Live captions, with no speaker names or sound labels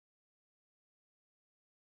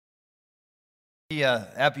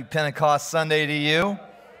Happy Pentecost Sunday to you.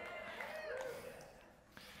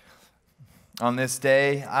 On this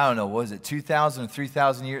day, I don't know, what was it, 2,000 or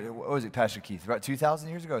 3,000 years? What was it, Pastor Keith? About 2,000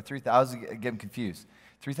 years ago or 3,000? I get confused.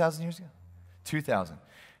 3,000 years ago? 2,000.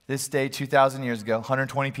 This day, 2,000 years ago,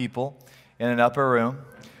 120 people in an upper room.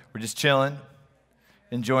 We're just chilling,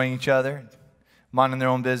 enjoying each other, minding their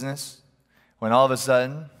own business, when all of a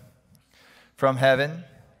sudden, from heaven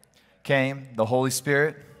came the Holy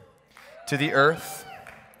Spirit to the earth.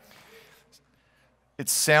 It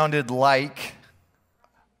sounded like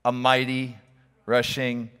a mighty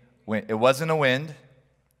rushing wind. It wasn't a wind,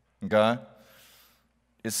 okay?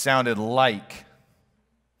 It sounded like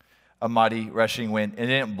a mighty rushing wind. It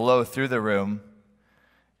didn't blow through the room.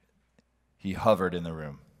 He hovered in the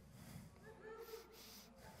room.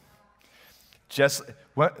 Just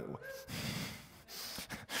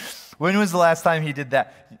when was the last time he did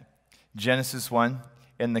that? Genesis 1.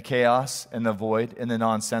 In the chaos, in the void, in the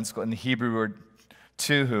nonsensical, in the Hebrew word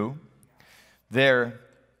tuhu, there,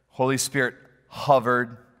 Holy Spirit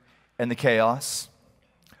hovered in the chaos.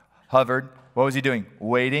 Hovered. What was he doing?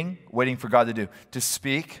 Waiting for God to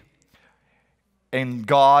speak. And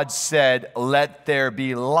God said, "Let there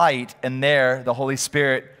be light." And there, the Holy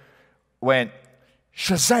Spirit went,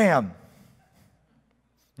 Shazam!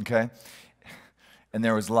 Okay? And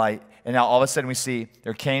there was light. And now all of a sudden we see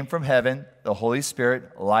there came from heaven the Holy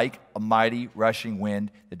Spirit like a mighty rushing wind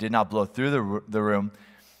that did not blow through the room.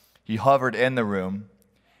 He hovered in the room.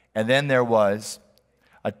 And then there was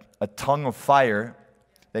a tongue of fire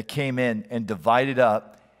that came in and divided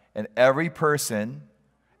up. And every person,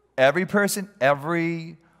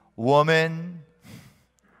 every woman,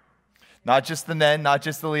 not just the men, not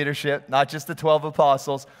just the leadership, not just the 12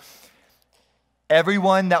 apostles,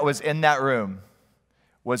 everyone that was in that room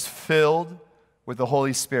was filled with the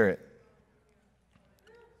Holy Spirit.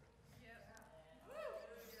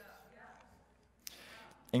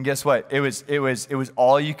 And guess what? It was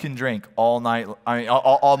all you can drink all night. I mean,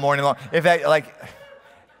 all morning long. In fact,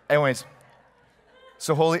 anyways.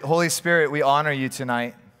 So Holy Spirit, we honor you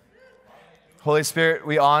tonight. Holy Spirit,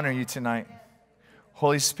 we honor you tonight.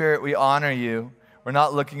 Holy Spirit, we honor you. We're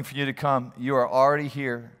not looking for you to come. You are already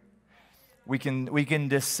here. We can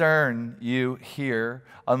discern you here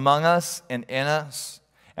among us and in us.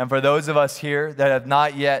 And for those of us here that have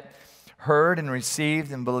not yet heard and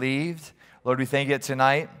received and believed, Lord, we thank you that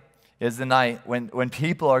tonight is the night when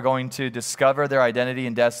people are going to discover their identity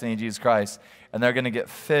and destiny in Jesus Christ, and they're going to get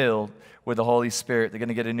filled with the Holy Spirit. They're going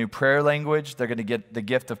to get a new prayer language. They're going to get the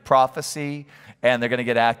gift of prophecy, and they're going to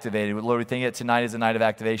get activated. Lord, we thank you that tonight is a night of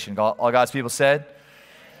activation. All God's people said?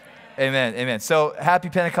 Amen, amen. So, happy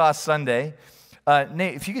Pentecost Sunday.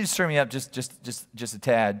 Nate, if you could just turn me up just a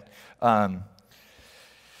tad. I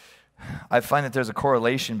find that there's a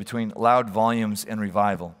correlation between loud volumes and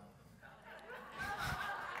revival.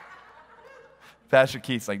 Pastor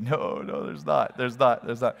Keith's like, no, there's not.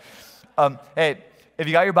 Hey, if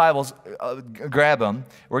you got your Bibles, grab them.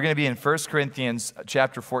 We're going to be in 1 Corinthians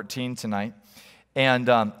chapter 14 tonight, and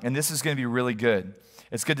this is going to be really good.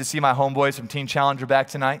 It's good to see my homeboys from Teen Challenger back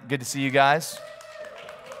tonight. Good to see you guys.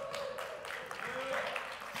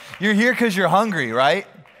 You're here because you're hungry, right?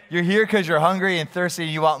 You're here because you're hungry and thirsty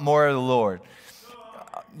and you want more of the Lord.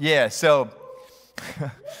 Yeah, so...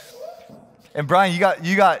 And Brian, you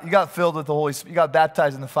got filled with the Holy Spirit. You got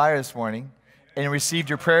baptized in the fire this morning and received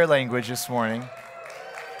your prayer language this morning.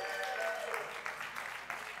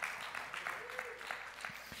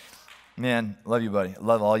 Man, love you, buddy.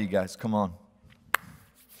 Love all you guys. Come on.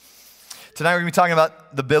 Tonight we're going to be talking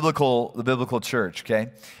about the biblical church,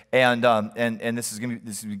 okay? And this is going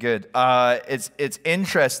to be good. It's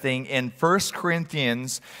interesting. In 1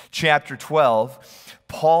 Corinthians chapter 12,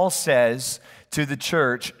 Paul says to the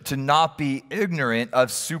church to not be ignorant of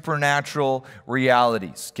supernatural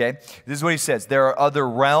realities, okay? This is what he says. There are other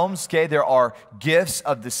realms, okay? There are gifts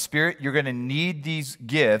of the Spirit. You're going to need these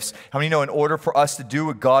gifts. How many know in order for us to do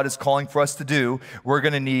what God is calling for us to do, we're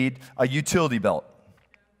going to need a utility belt?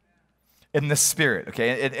 In the Spirit,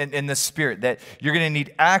 okay? In the Spirit, that you're going to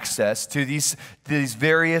need access to these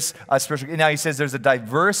various spiritual. Now he says there's a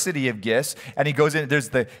diversity of gifts, and he goes in. There's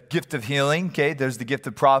the gift of healing, okay? There's the gift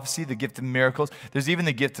of prophecy, the gift of miracles. There's even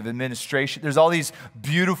the gift of administration. There's all these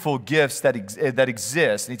beautiful gifts that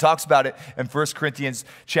exist, and he talks about it in 1 Corinthians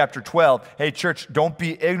chapter 12. Hey, church, don't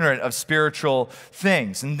be ignorant of spiritual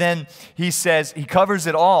things. And then he says he covers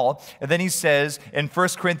it all, and then he says in 1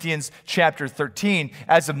 Corinthians chapter 13,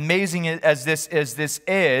 as amazing as this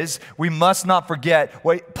is, we must not forget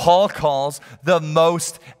what Paul calls the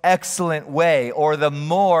most excellent way, or the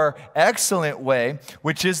more excellent way,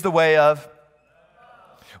 which is the way of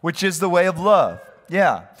which is the way of love.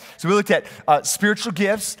 Yeah. So we looked at spiritual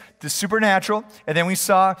gifts, the supernatural, and then we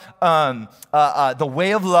saw the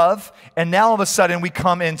way of love. And now all of a sudden we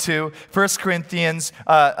come into 1 Corinthians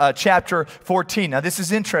chapter 14. Now this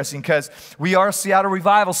is interesting because we are a Seattle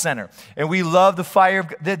Revival Center, and we love the fire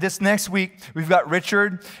of this next week. We've got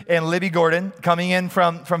Richard and Libby Gordon coming in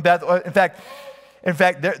from Beth. In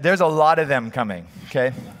fact, there's a lot of them coming,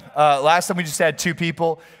 okay? Last time we just had 2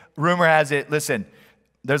 people. Rumor has it, listen,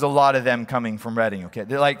 there's a lot of them coming from Reading, okay?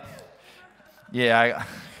 They're like, yeah.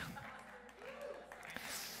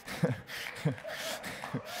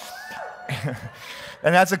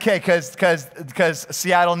 And that's okay, because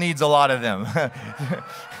Seattle needs a lot of them.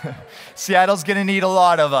 Seattle's going to need a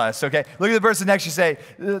lot of us, okay? Look at the person next to you, say,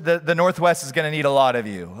 the Northwest is going to need a lot of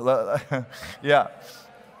you. Yeah.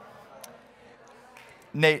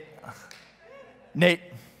 Nate,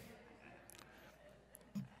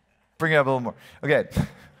 bring it up a little more. Okay,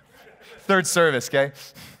 3rd service, okay?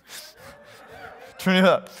 Turn it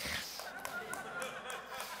up.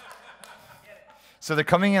 So they're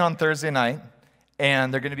coming in on Thursday night,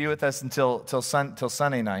 and they're going to be with us until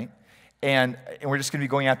Sunday night, and we're just going to be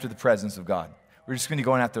going after the presence of God. We're just going to be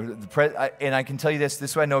going after and I can tell you this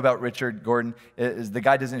is what I know about Richard Gordon, is the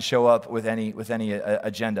guy doesn't show up with any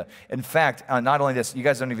agenda. In fact, not only this, you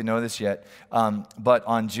guys don't even know this yet, but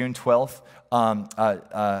on June 12th,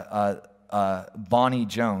 Bonnie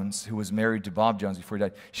Jones, who was married to Bob Jones before he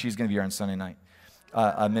died, she's going to be here on Sunday night,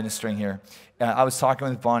 ministering here. I was talking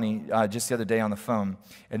with Bonnie just the other day on the phone,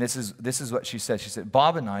 and this is what she said. She said,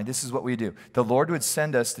 Bob and I, this is what we do. The Lord would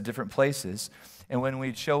send us to different places, and when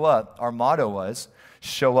we'd show up, our motto was,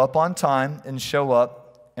 show up on time and show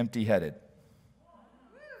up empty-headed.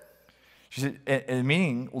 She said,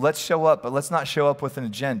 meaning, let's show up, but let's not show up with an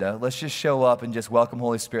agenda. Let's just show up and just welcome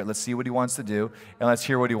Holy Spirit. Let's see what He wants to do, and let's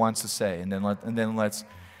hear what He wants to say, and then let's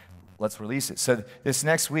release it. So this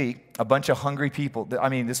next week, a bunch of hungry people. I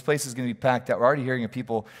mean, this place is going to be packed out. We're already hearing of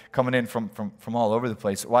people coming in from all over the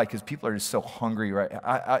place. Why? Because people are just so hungry right now.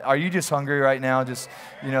 Are you just hungry right now? Just,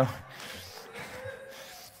 you know.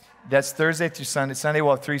 That's Thursday through Sunday. Sunday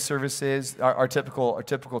we'll have 3 services, our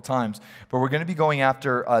typical times. But we're going to be going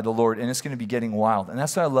after the Lord, and it's going to be getting wild. And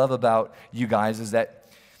that's what I love about you guys is that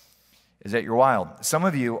you're wild. Some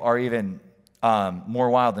of you are even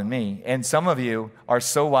more wild than me, and some of you are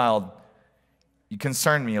so wild you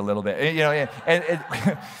concern me a little bit. You know,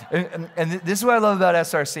 and this is what I love about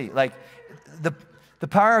SRC. Like the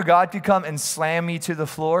power of God could come and slam me to the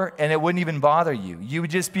floor, and it wouldn't even bother you. You would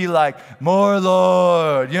just be like, more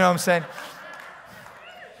Lord. You know what I'm saying?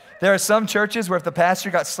 There are some churches where if the pastor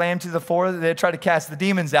got slammed to the floor, they'd try to cast the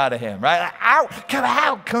demons out of him, right? Like, out,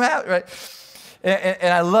 come out, right?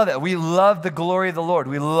 And I love it. We love the glory of the Lord.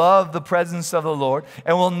 We love the presence of the Lord,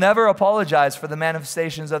 and we'll never apologize for the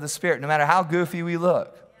manifestations of the Spirit, no matter how goofy we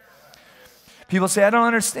look. People say, I don't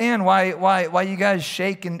understand why you guys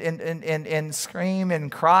shake and scream and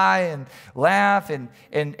cry and laugh and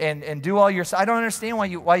do all your. I don't understand why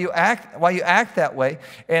you act that way.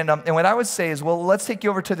 And what I would say is, well, let's take you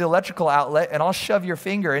over to the electrical outlet, and I'll shove your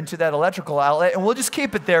finger into that electrical outlet, and we'll just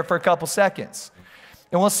keep it there for a couple seconds,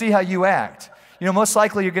 and we'll see how you act. You know, most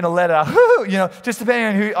likely you're going to let it out. You know, just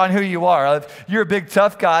depending on who you are. If you're a big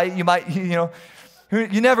tough guy, you might, you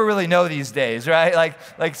never really know these days, right?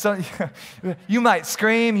 Like some, you might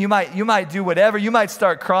scream, you might do whatever, you might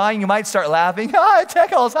start crying, you might start laughing. Ah, it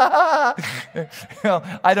tickles. I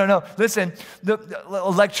don't know. Listen, the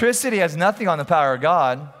electricity has nothing on the power of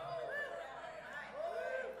God.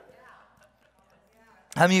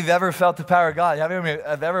 How many of you have ever felt the power of God? How many of you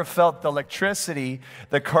have ever felt the electricity,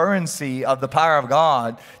 the currency of the power of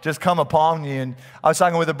God just come upon you? And I was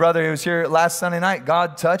talking with a brother who was here last Sunday night.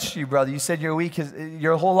 God touched you, brother. You said your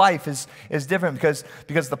your whole life is different because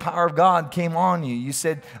the power of God came on you. You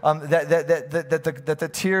said that the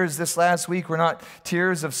tears this last week were not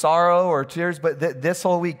tears of sorrow or tears, but this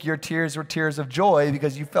whole week your tears were tears of joy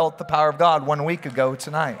because you felt the power of God 1 week ago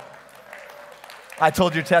tonight. I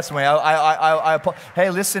told your testimony.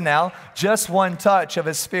 Hey, listen now. Just one touch of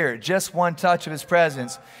His Spirit, just one touch of His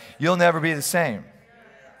presence, you'll never be the same.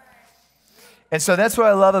 And so that's what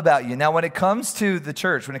I love about you. Now, when it comes to the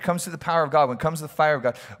church, when it comes to the power of God, when it comes to the fire of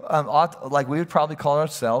God, like we would probably call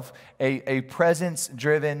ourselves a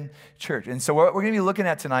presence-driven church. And so what we're going to be looking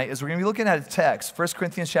at tonight is we're going to be looking at a text, 1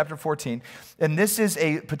 Corinthians chapter 14. And this is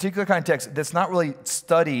a particular kind of text that's not really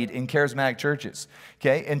studied in charismatic churches.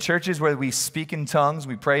 Okay? In churches where we speak in tongues,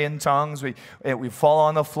 we pray in tongues, we fall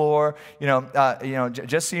on the floor.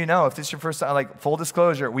 Just so you know, if this is your first time, like full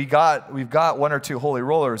disclosure, we've got 1 or 2 holy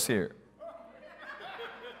rollers here.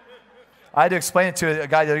 I had to explain it to a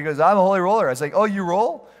guy that he goes, I'm a holy roller. I was like, oh, you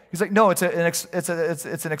roll? He's like, no, it's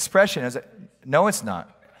an expression. I was like, no, it's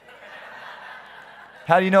not.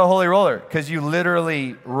 How do you know a holy roller? Because you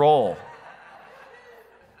literally roll.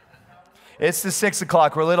 It's the 6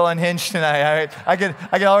 o'clock. We're a little unhinged tonight. All right? I can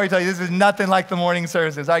already tell you this is nothing like the morning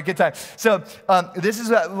services. All right, good time. So this is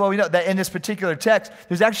what we know that in this particular text,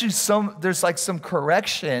 there's actually some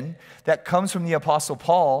correction that comes from the Apostle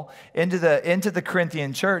Paul into the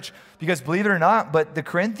Corinthian church, because believe it or not, but the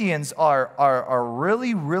Corinthians are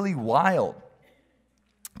really, really wild.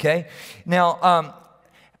 Okay, now.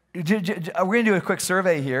 We're going to do a quick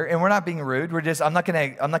survey here, and we're not being rude. I'm not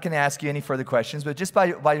going to ask you any further questions, but just by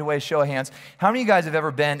the way, show of hands, how many of you guys have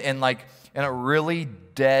ever been in a really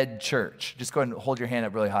dead church? Just go ahead and hold your hand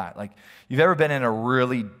up really high. Like, you've ever been in a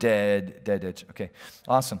really dead church? Okay,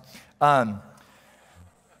 awesome. And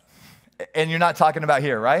you're not talking about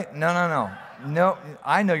here, right? No. No,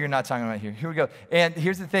 I know you're not talking about here. Here we go. And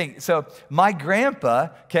here's the thing. So my grandpa,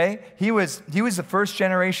 okay, he was the first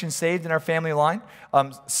generation saved in our family line.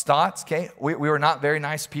 Stotts, okay, we were not very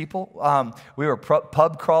nice people. We were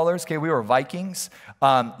pub crawlers, okay, we were Vikings.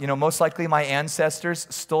 Most likely my ancestors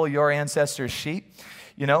stole your ancestors' sheep,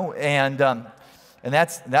 and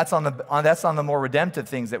that's on the more redemptive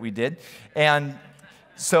things that we did. And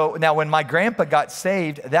so now when my grandpa got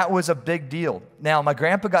saved, that was a big deal. Now, my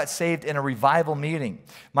grandpa got saved in a revival meeting.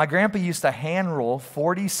 My grandpa used to hand roll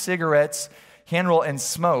 40 cigarettes, hand roll and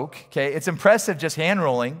smoke. Okay, it's impressive just hand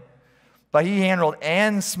rolling, but he hand rolled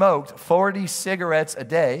and smoked 40 cigarettes a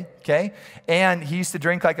day. Okay, and he used to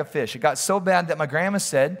drink like a fish. It got so bad that my grandma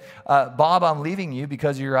said, Bob, I'm leaving you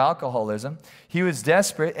because of your alcoholism. He was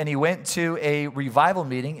desperate, and he went to a revival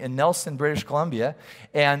meeting in Nelson, British Columbia.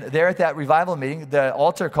 And there at that revival meeting, the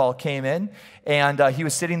altar call came in, and he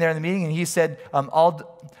was sitting there in the meeting, and he said,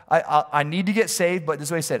 I need to get saved, but this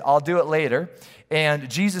is what he said, I'll do it later. And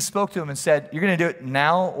Jesus spoke to him and said, you're going to do it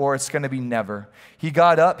now, or it's going to be never. He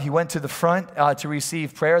got up, he went to the front to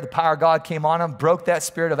receive prayer. The power of God came on him, broke that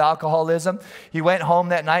spirit of alcoholism. He went home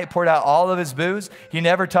that night, poured out all of his booze. He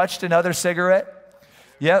never touched another cigarette.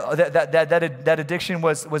 Yeah, that addiction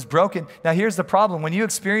was broken. Now here's the problem. When you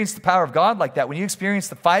experience the power of God like that, when you experience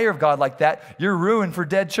the fire of God like that, you're ruined for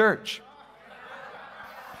dead church.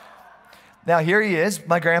 Now here he is,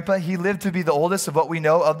 my grandpa. He lived to be the oldest of what we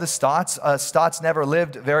know of the Stotts. Stotts never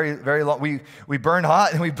lived very, very long. We burned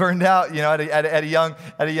hot and we burned out, at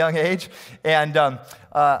a young age. And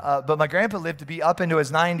but my grandpa lived to be up into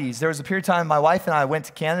his 90s. There was a period of time my wife and I went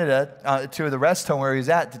to Canada to the rest home where he was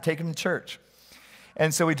at to take him to church.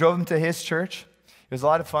 And so we drove him to his church. It was a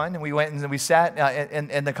lot of fun, and we went and we sat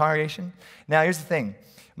in the congregation. Now here's the thing: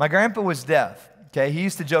 my grandpa was deaf. Okay, he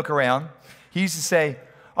used to joke around. He used to say,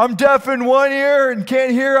 I'm deaf in one ear and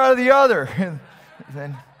can't hear out of the other. And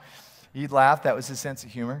then he'd laugh. That was his sense of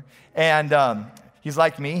humor. And he's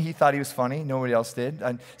like me. He thought he was funny. Nobody else did.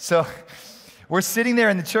 And so we're sitting there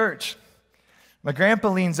in the church. My grandpa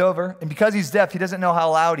leans over, and because he's deaf, he doesn't know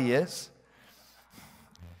how loud he is.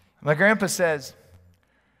 My grandpa says,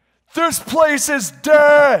 this place is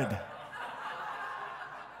dead.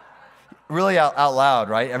 Really out loud,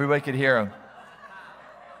 right? Everybody could hear him.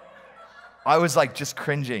 I was like just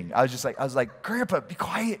cringing. I was like, Grandpa, be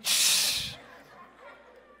quiet. Shh.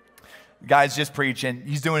 The guy's just preaching.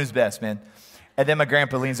 He's doing his best, man. And then my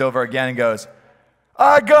grandpa leans over again and goes,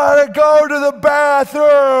 I gotta go to the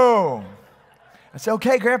bathroom. I said,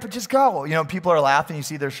 okay, Grandpa, just go. People are laughing. You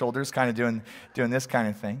see their shoulders kind of doing this kind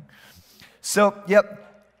of thing. So, yep.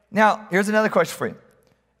 Now, here's another question for you.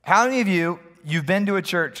 How many of you've been to a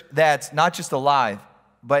church that's not just alive,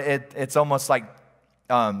 but it's almost like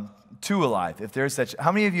too alive, if there's such?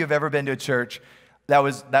 How many of you have ever been to a church that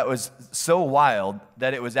was so wild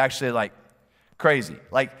that it was actually like crazy?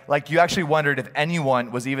 Like you actually wondered if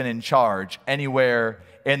anyone was even in charge anywhere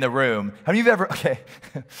in the room. How many of you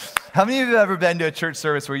have ever been to a church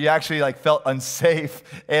service where you actually like felt unsafe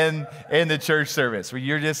in the church service, where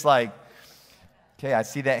you're just like, okay, I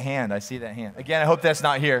see that hand. Again, I hope that's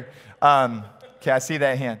not here. Okay, I see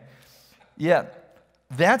that hand. Yeah,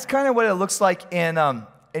 that's kind of what it looks like in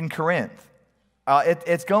Corinth.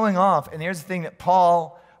 It's going off, and here's the thing, that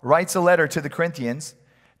Paul writes a letter to the Corinthians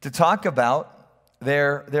to talk about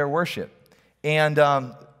their worship. And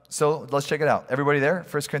so let's check it out. Everybody there?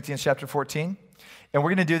 1 Corinthians chapter 14. And we're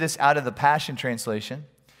going to do this out of the Passion Translation,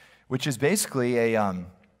 which is basically a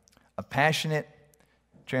passionate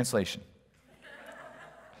translation.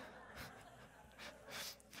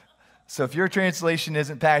 So if your translation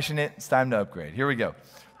isn't passionate, it's time to upgrade. Here we go.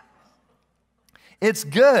 It's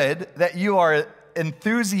good that you are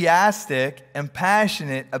enthusiastic and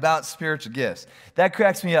passionate about spiritual gifts. That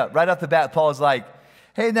cracks me up. Right off the bat, Paul is like,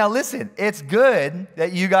 hey, now listen, it's good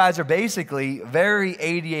that you guys are basically very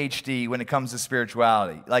ADHD when it comes to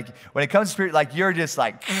spirituality. Like, when it comes to spirit, like, you're just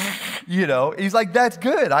like, you know. He's like, that's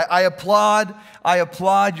good. I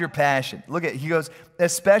applaud your passion. Look at, he goes,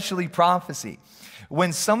 especially prophecy.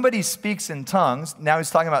 When somebody speaks in tongues, now he's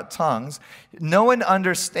talking about tongues, no one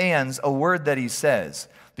understands a word that he says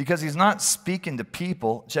because he's not speaking to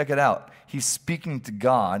people. Check it out. He's speaking to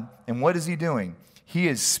God. And what is he doing? He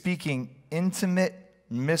is speaking intimate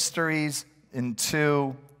mysteries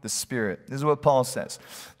into the Spirit. This is what Paul says.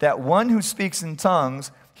 That one who speaks in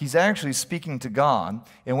tongues, he's actually speaking to God.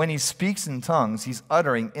 And when he speaks in tongues, he's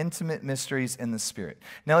uttering intimate mysteries in the Spirit.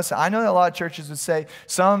 Now listen, I know that a lot of churches would say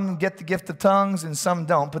some get the gift of tongues and some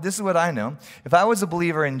don't. But this is what I know. If I was a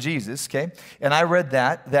believer in Jesus, okay, and I read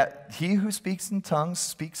that he who speaks in tongues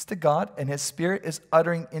speaks to God and his Spirit is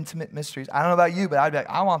uttering intimate mysteries. I don't know about you, but I'd be like,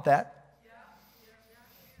 I want that.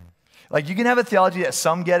 Like, you can have a theology that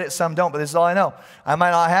some get it, some don't, but this is all I know. I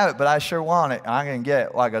might not have it, but I sure want it. I'm going to get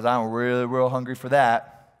it. Why? Because I'm really, real hungry for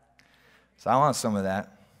that. So I want some of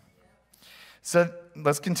that. So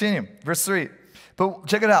let's continue. Verse 3. But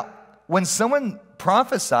check it out. When someone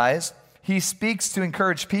prophesies, he speaks to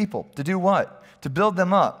encourage people. To do what? To build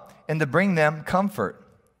them up and to bring them comfort.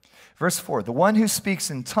 Verse 4. The one who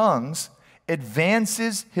speaks in tongues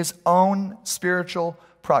advances his own spiritual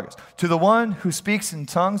progress. To the one who speaks in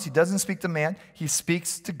tongues, he doesn't speak to man, he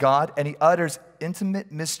speaks to God, and he utters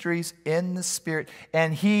intimate mysteries in the Spirit,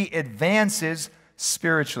 and he advances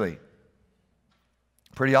spiritually.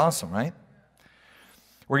 Pretty awesome, right?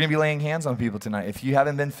 We're going to be laying hands on people tonight. If you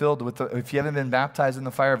haven't been filled with, if you haven't been baptized in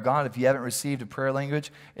the fire of God, if you haven't received a prayer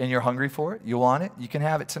language and you're hungry for it, you want it, you can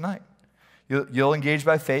have it tonight. You'll engage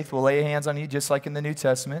by faith. We'll lay hands on you just like in the New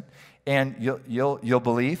Testament, and you'll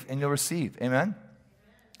believe and you'll receive. Amen?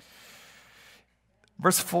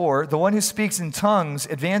 Verse 4, the one who speaks in tongues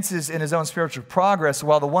advances in his own spiritual progress,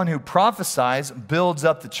 while the one who prophesies builds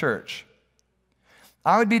up the church.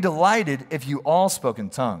 I would be delighted if you all spoke in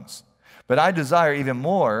tongues, but I desire even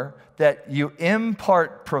more that you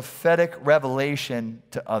impart prophetic revelation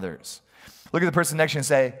to others. Look at the person next to you and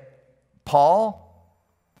say, Paul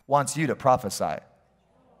wants you to prophesy.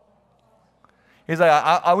 He's like,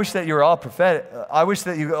 I wish that you were all prophetic. I wish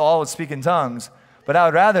that you all would speak in tongues, but I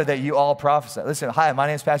would rather that you all prophesy. Listen, hi, my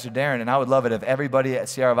name is Pastor Darren, and I would love it if everybody at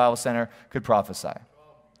Sierra Bible Center could prophesy.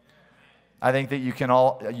 I think that you can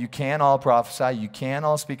all prophesy. You can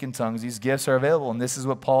all speak in tongues. These gifts are available, and this is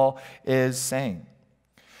what Paul is saying.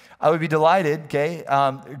 I would be delighted, okay?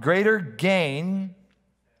 Greater gain,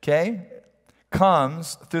 okay,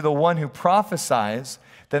 comes through the one who prophesies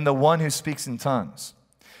than the one who speaks in tongues,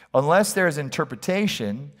 unless there is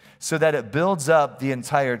interpretation, so that it builds up the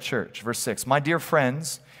entire church. Verse 6, my dear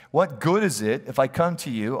friends, what good is it if I come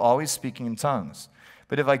to you always speaking in tongues?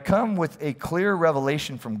 But if I come with a clear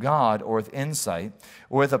revelation from God, or with insight,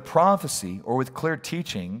 or with a prophecy, or with clear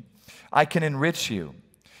teaching, I can enrich you.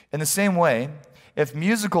 In the same way, if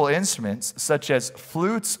musical instruments, such as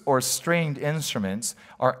flutes or stringed instruments,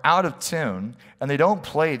 are out of tune, and they don't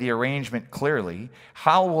play the arrangement clearly,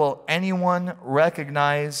 how will anyone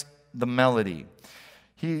recognize the melody?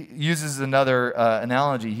 He uses another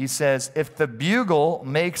analogy. He says, if the bugle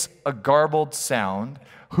makes a garbled sound,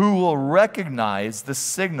 who will recognize the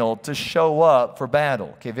signal to show up for battle?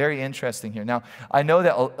 Okay, very interesting here. Now, I know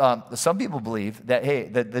that some people believe that, hey,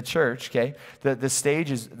 the church, okay, the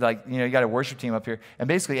stage is like, you got a worship team up here, and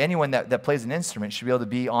basically anyone that plays an instrument should be able to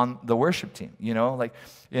be on the worship team,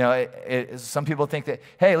 some people think that,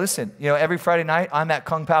 hey, listen, every Friday night I'm at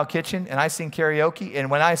Kung Pao Kitchen, and I sing karaoke,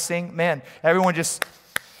 and when I sing, man, everyone just...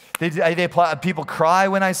 people cry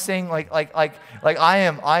when I sing, and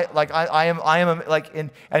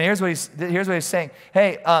here's what he's saying.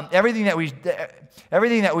 Hey, everything that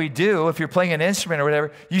we do, if you're playing an instrument or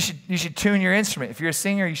whatever, you should tune your instrument. If you're a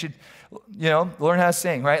singer, you should, learn how to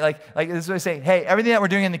sing, right? Like this is what he's saying. Hey, everything that we're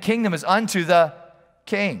doing in the kingdom is unto the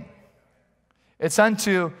King. It's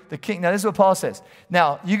unto the King. Now, this is what Paul says.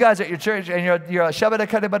 Now, you guys at your church, and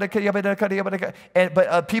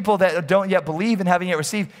but people that don't yet believe and haven't yet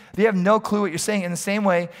received, they have no clue what you're saying. In the same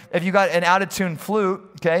way, if you got an out-of-tune flute,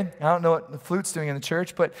 okay, I don't know what the flute's doing in the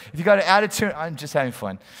church, but if you got an out-of-tune, I'm just having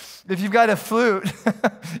fun. If you've got a flute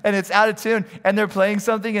and it's out of tune and they're playing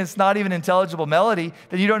something and it's not even intelligible melody,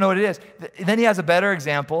 then you don't know what it is. Then he has a better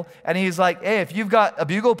example, and he's like, hey, if you've got a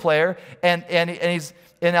bugle player and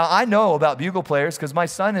And now I know about bugle players because my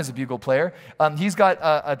son is a bugle player. He's got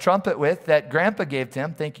a trumpet that Grandpa gave to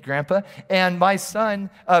him. Thank you, Grandpa. And my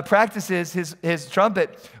son practices his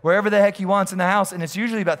trumpet wherever the heck he wants in the house, and it's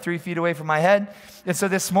usually about 3 feet away from my head. And so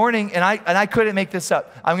this morning, and I couldn't make this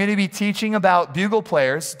up, I'm going to be teaching about bugle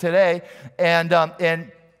players today, and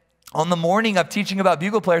on the morning of teaching about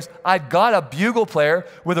bugle players, I've got a bugle player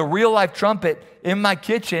with a real-life trumpet in my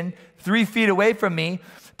kitchen 3 feet away from me,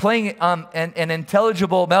 playing an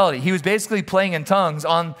intelligible melody. He was basically playing in tongues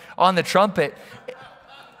on the trumpet.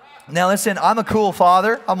 Now listen, I'm a cool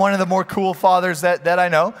father. I'm one of the more cool fathers that I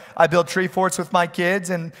know. I build tree forts with my kids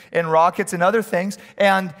and rockets and other things.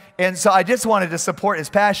 And so I just wanted to support his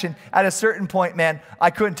passion. At a certain point, man,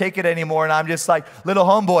 I couldn't take it anymore. And I'm just like, little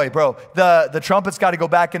homeboy, bro, the trumpet's got to go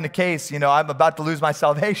back in the case. You know, I'm about to lose my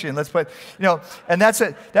salvation. Let's put, you know, and that's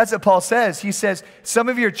what Paul says. He says, some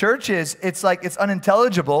of your churches, it's like, it's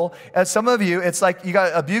unintelligible. As some of you, it's like you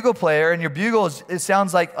got a bugle player and your bugle it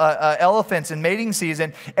sounds like elephants in mating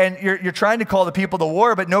season. And you're trying to call the people to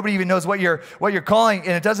war, but nobody even knows what you're calling,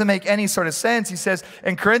 and it doesn't make any sort of sense. He says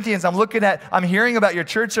in Corinthians, I'm hearing about your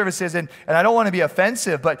church services, and I don't want to be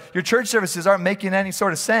offensive, but your church services aren't making any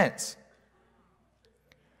sort of sense.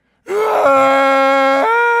 It's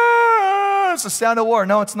a sound of war.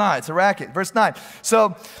 No, it's not. It's a racket. Verse 9.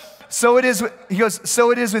 So it is, he goes,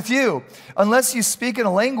 so it is with you. Unless you speak in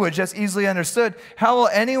a language that's easily understood, how will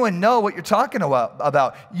anyone know what you're talking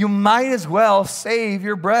about? You might as well save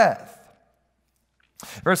your breath.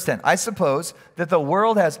 Verse 10, I suppose that the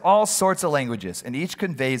world has all sorts of languages, and each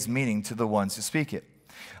conveys meaning to the ones who speak it.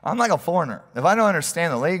 I'm like a foreigner. If I don't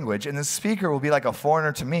understand the language, and the speaker will be like a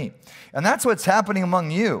foreigner to me. And that's what's happening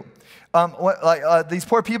among you. These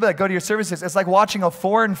poor people that go to your services, it's like watching a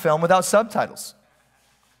foreign film without subtitles.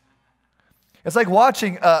 It's like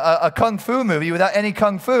watching a kung fu movie without any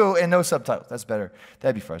kung fu and no subtitles. That's better.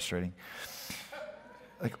 That'd be frustrating.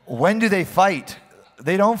 Like, when do they fight?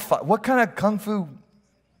 They don't fight. What kind of kung fu?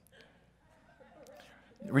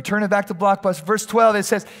 Return it back to Blockbuster. Verse 12, it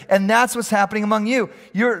says, and that's what's happening among you.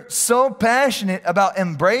 You're so passionate about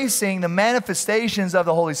embracing the manifestations of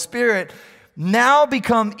the Holy Spirit, now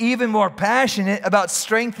become even more passionate about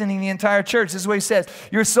strengthening the entire church. This is what he says.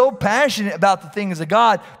 You're so passionate about the things of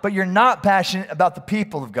God, but you're not passionate about the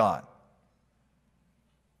people of God.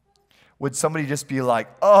 Would somebody just be like,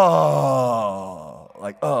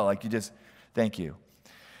 like you just, thank you.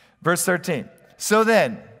 Verse 13. So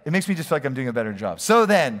then, it makes me just feel like I'm doing a better job. So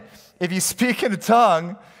then, if you speak in a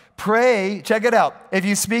tongue, pray, check it out. If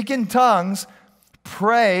you speak in tongues,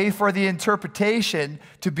 pray for the interpretation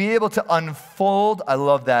to be able to unfold. I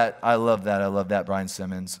love that, Brian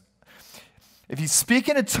Simmons. If you speak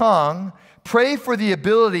in a tongue, pray for the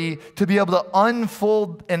ability to be able to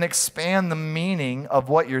unfold and expand the meaning of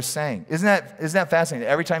what you're saying. Isn't that fascinating?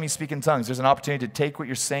 Every time you speak in tongues, there's an opportunity to take what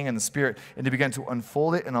you're saying in the Spirit and to begin to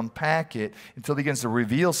unfold it and unpack it until it begins to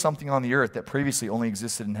reveal something on the earth that previously only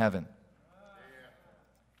existed in heaven.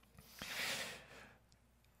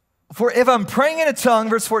 For if I'm praying in a tongue,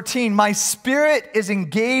 verse 14, my spirit is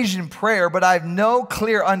engaged in prayer, but I have no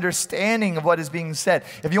clear understanding of what is being said.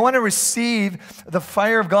 If you want to receive the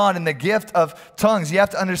fire of God and the gift of tongues, you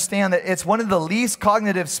have to understand that it's one of the least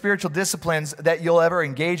cognitive spiritual disciplines that you'll ever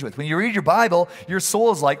engage with. When you read your Bible, your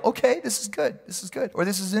soul is like, okay, this is good, or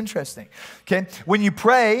this is interesting. Okay? When you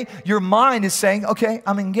pray, your mind is saying, okay,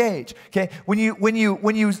 I'm engaged. Okay? When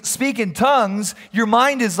you speak in tongues, your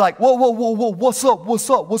mind is like, whoa, what's up, what's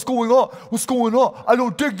going on? I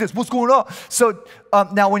don't dig this. What's going on? So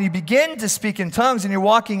now when you begin to speak in tongues and you're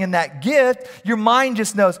walking in that gift, your mind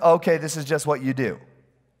just knows, okay, this is just what you do.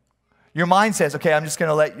 Your mind says, okay, I'm just going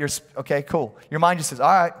to let okay, cool. Your mind just says, all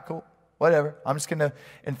right, cool, whatever. I'm just going to,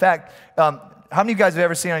 in fact, how many of you guys have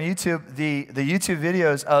ever seen on YouTube the YouTube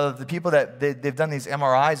videos of the people that they've done these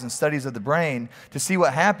MRIs and studies of the brain to see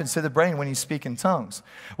what happens to the brain when you speak in tongues?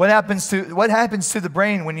 What happens to the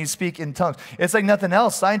brain when you speak in tongues? It's like nothing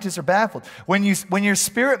else. Scientists are baffled. When your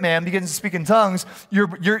spirit man begins to speak in tongues,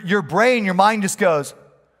 your brain, your mind just goes,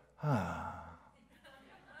 ah.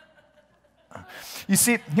 You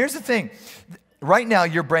see, here's the thing. Right now,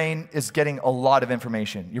 your brain is getting a lot of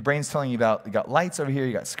information. Your brain's telling you about, you got lights over here,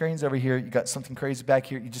 you got screens over here, you got something crazy back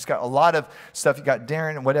here, you just got a lot of stuff, you got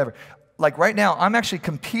Darren and whatever. Like right now, I'm actually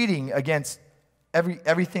competing against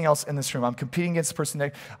everything else in this room. I'm competing against the person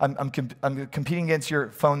next. I'm competing against your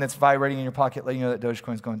phone that's vibrating in your pocket, letting you know that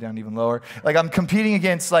Dogecoin's going down even lower. Like I'm competing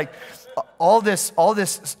against like all this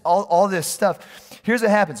stuff. Here's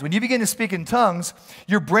what happens. When you begin to speak in tongues,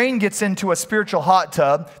 your brain gets into a spiritual hot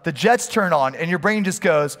tub, the jets turn on, and your brain just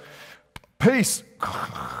goes, peace.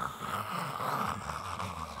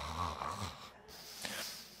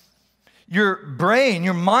 Your brain,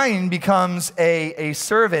 your mind becomes a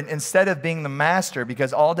servant instead of being the master,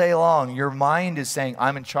 because all day long your mind is saying,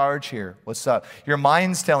 I'm in charge here. What's up? Your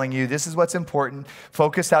mind's telling you this is what's important.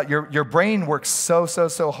 Focus out. Your brain works so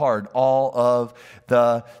hard all of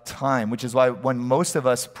the time, which is why when most of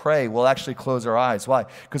us pray, we'll actually close our eyes. Why?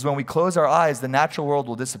 Because when we close our eyes, the natural world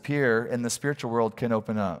will disappear and the spiritual world can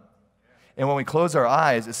open up. And when we close our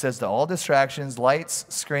eyes, it says to all distractions, lights,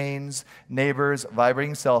 screens, neighbors,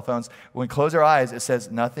 vibrating cell phones. When we close our eyes, it says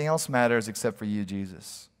nothing else matters except for you,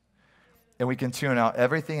 Jesus. And we can tune out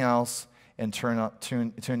everything else and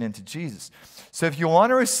tune into Jesus. So if you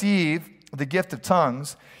want to receive the gift of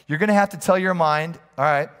tongues, you're going to have to tell your mind, all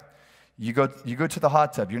right, you go to the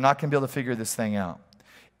hot tub. You're not going to be able to figure this thing out.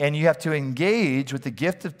 And you have to engage with the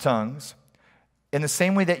gift of tongues in the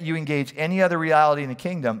same way that you engage any other reality in the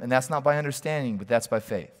kingdom, and that's not by understanding, but that's by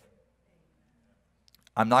faith.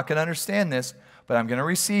 I'm not going to understand this, but I'm going to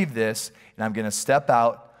receive this, and I'm going to step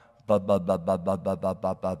out.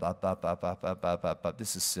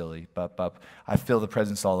 This is silly. I feel the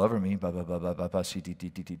presence all over me.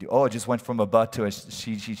 Oh, it just went from a but to a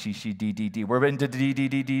she, D. We're into D.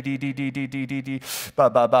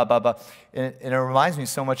 And it reminds me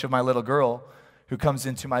so much of my little girl who comes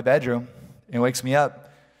into my bedroom and wakes me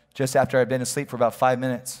up just after I've been asleep for about 5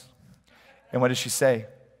 minutes. And what does she say?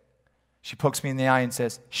 She pokes me in the eye and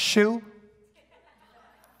says, shoo.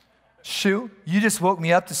 Shoo? You just woke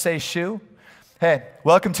me up to say shoo? Hey,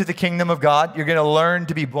 welcome to the kingdom of God. You're going to learn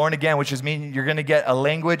to be born again, which is mean you're going to get a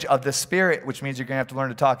language of the Spirit, which means you're going to have to learn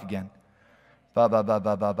to talk again.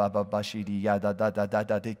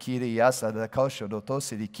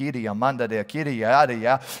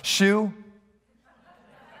 Shoo.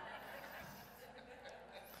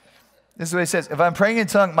 This is what he says. If I'm praying in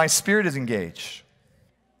tongue, my spirit is engaged.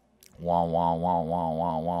 Wah, wah, wah, wah,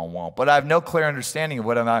 wah, wah, wah. But I have no clear understanding of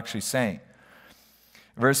what I'm actually saying.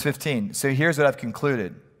 Verse 15. So here's what I've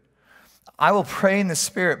concluded. I will pray in the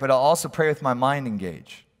Spirit, but I'll also pray with my mind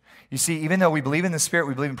engaged. You see, even though we believe in the Spirit,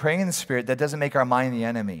 we believe in praying in the Spirit, that doesn't make our mind the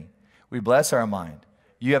enemy. We bless our mind.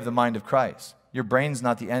 You have the mind of Christ. Your brain's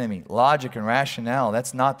not the enemy. Logic and rationale,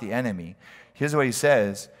 that's not the enemy. Here's what he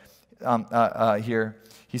says here.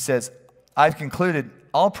 He says, I've concluded,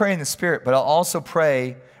 I'll pray in the Spirit, but I'll also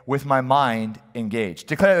pray with my mind engaged.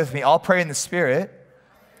 Declare it with me. I'll pray in the Spirit.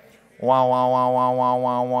 Wah, wah, wah, wah, wah,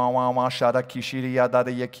 wah, wah, wah, wah, shada, kishiriya,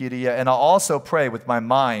 dada, yakiriya. And I'll also pray with my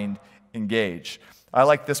mind engaged. I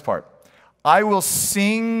like this part. I will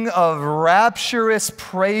sing of rapturous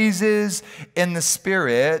praises in the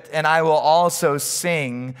Spirit, and I will also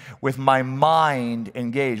sing with my mind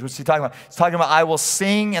engaged. What's he talking about? He's talking about I will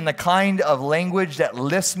sing in the kind of language that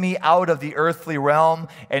lifts me out of the earthly realm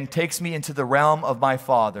and takes me into the realm of my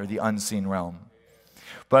Father, the unseen realm.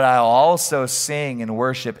 But I'll also sing and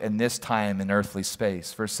worship in this time in earthly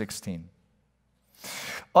space. Verse 16.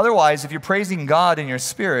 Otherwise, if you're praising God in your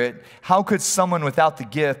spirit, how could someone without the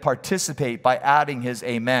gift participate by adding his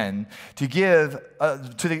amen to give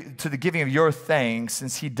to the giving of your thanks,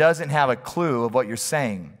 since he doesn't have a clue of what you're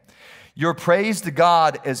saying? Your praise to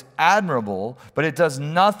God is admirable, but it does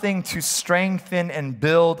nothing to strengthen and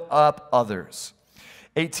build up others.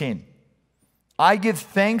 18. I give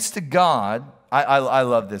thanks to God. I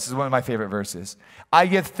love this. This is one of my favorite verses. I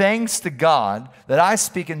give thanks to God that I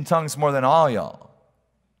speak in tongues more than all y'all.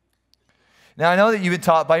 Now, I know that you've been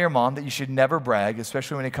taught by your mom that you should never brag,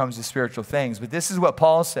 especially when it comes to spiritual things, but this is what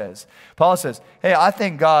Paul says. Paul says, hey, I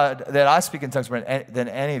thank God that I speak in tongues more than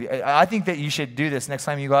any of you. I think that you should do this next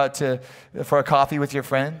time you go out for a coffee with your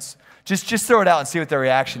friends. Just throw it out and see what their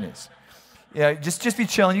reaction is. Yeah, just be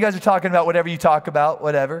chilling. You guys are talking about whatever you talk about,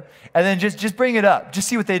 whatever. And then just bring it up. Just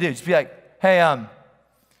see what they do. Just be like, hey, I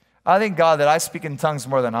thank God that I speak in tongues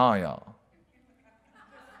more than all y'all.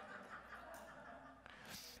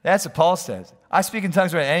 That's what Paul says. I speak in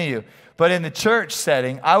tongues more than any of you. But in the church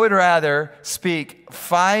setting, I would rather speak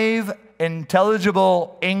 5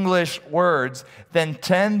 intelligible English words than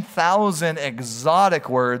 10,000 exotic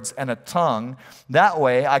words and a tongue. That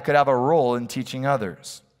way, I could have a role in teaching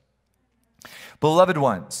others. Beloved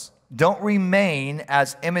ones, don't remain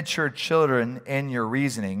as immature children in your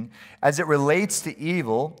reasoning. As it relates to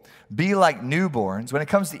evil, be like newborns. When it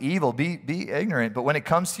comes to evil, be ignorant. But when it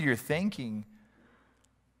comes to your thinking,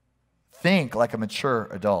 think like a mature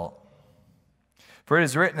adult. For it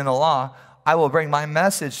is written in the law, I will bring my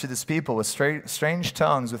message to this people with strange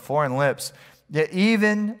tongues, with foreign lips. Yet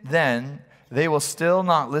even then, they will still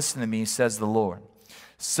not listen to me, says the Lord.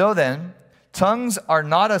 So then, tongues are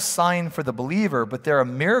not a sign for the believer, but they're a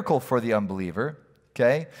miracle for the unbeliever.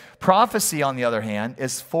 Okay? Prophecy, on the other hand,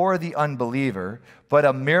 is for the unbeliever, but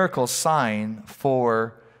a miracle sign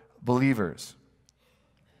for believers.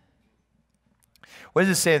 What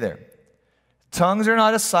does it say there? Tongues are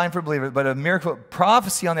not a sign for believers, but a miracle.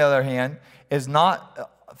 Prophecy, on the other hand, is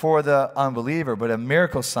not for the unbeliever, but a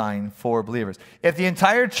miracle sign for believers. If the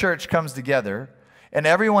entire church comes together and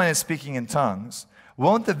everyone is speaking in tongues,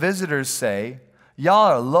 won't the visitors say, y'all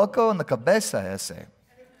are loco en la cabeza ese?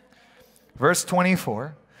 Verse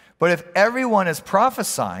 24, but if everyone is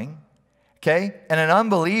prophesying, okay, and an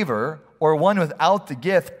unbeliever or one without the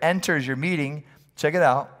gift enters your meeting, check it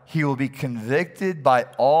out, he will be convicted by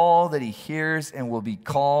all that he hears and will be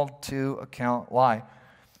called to account. Why?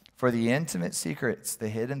 For the intimate secrets, the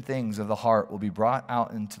hidden things of the heart will be brought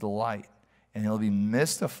out into the light, and he'll be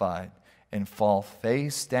mystified and fall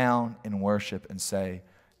face down in worship and say,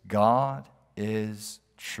 God is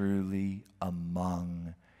truly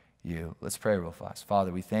among you. Let's pray real fast.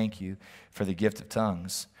 Father, we thank you for the gift of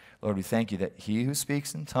tongues. Lord, we thank you that he who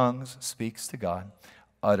speaks in tongues speaks to God,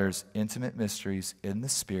 utters intimate mysteries in the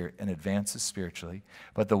Spirit, and advances spiritually.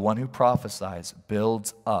 But the one who prophesies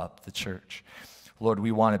builds up the church. Lord,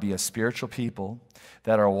 we want to be a spiritual people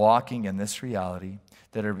that are walking in this reality,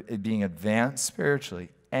 that are being advanced spiritually,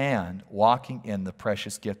 and walking in the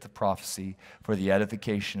precious gift of prophecy for the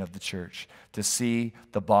edification of the church, to see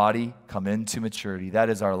the body come into maturity. That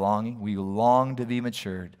is our longing. We long to be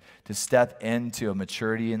matured, to step into a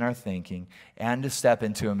maturity in our thinking, and to step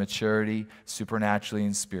into a maturity supernaturally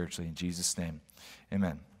and spiritually. In Jesus' name,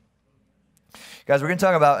 amen. Guys, we're going to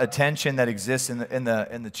talk about a tension that exists in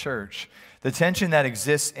the church. The tension that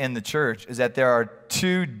exists in the church is that there are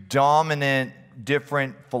two dominant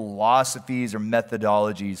different philosophies or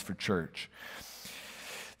methodologies for church.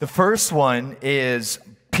 The first one is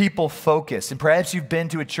people focused. And perhaps you've been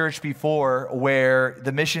to a church before where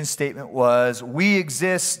the mission statement was, we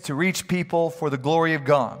exist to reach people for the glory of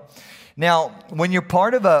God. Now, when you're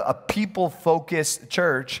part of a people-focused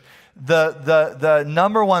church, the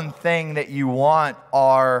number one thing that you want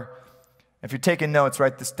are, if you're taking notes,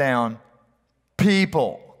 write this down,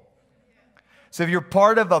 people. So if you're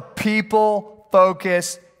part of a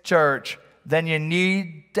people-focused church, then you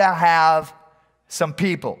need to have some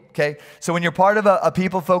people, okay? So when you're part of a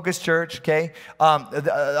people-focused church, okay,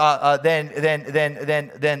 then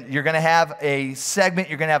you're going to have a segment,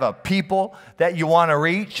 you're going to have a people that you want to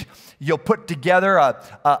reach. You'll put together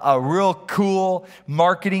a real cool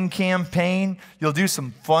marketing campaign. You'll do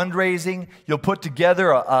some fundraising. You'll put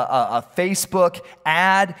together a Facebook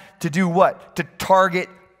ad to do what? To target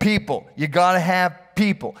people. You got to have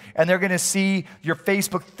people. And they're going to see your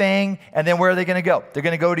Facebook thing, and then where are they going to go? They're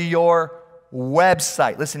going to go to your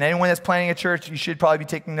website. Listen, anyone that's planning a church, you should probably be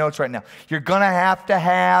taking notes right now. You're going to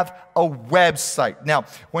have a website. Now,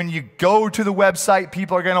 when you go to the website,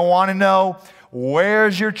 people are going to want to know,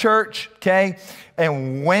 where's your church, okay?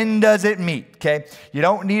 And when does it meet, okay? You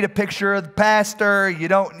don't need a picture of the pastor. You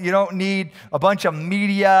don't need a bunch of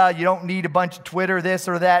media. You don't need a bunch of Twitter, this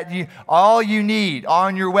or that. All you need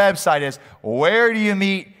on your website is, where do you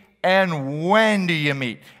meet and when do you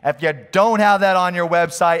meet? If you don't have that on your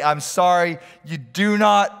website, I'm sorry, you do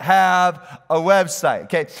not have a website,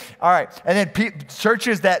 okay? All right, and then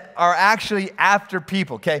churches that are actually after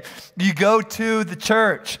people, okay? You go to the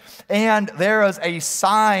church, and there is a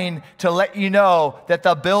sign to let you know that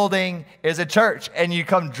the building is a church, and you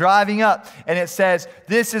come driving up, and it says,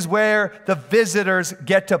 this is where the visitors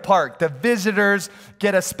get to park. The visitors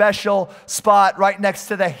get a special spot right next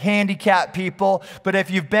to the handicapped people, but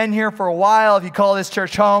if you've been here for a while, if you call this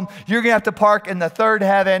church home, you're going to have to park in the third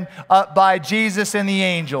heaven up by Jesus and the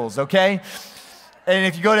angels, okay? And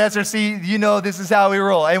if you go to SRC, you know this is how we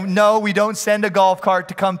roll. And no, we don't send a golf cart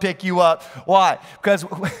to come pick you up. Why? Because,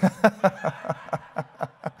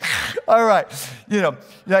 all right, now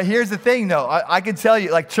here's the thing, though. I can tell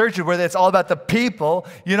you, like churches where it's all about the people,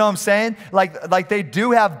 you know what I'm saying? Like they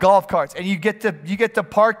do have golf carts, and you get to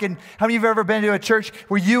park. And how many of you have ever been to a church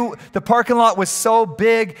where the parking lot was so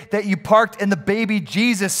big that you parked in the baby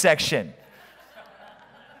Jesus section?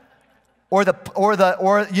 Or the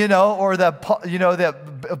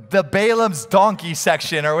Balaam's donkey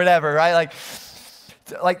section or whatever, right?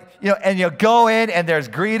 And you go in and there's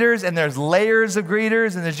greeters and there's layers of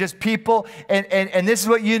greeters and there's just people and this is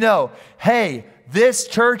what you know. Hey, this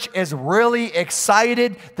church is really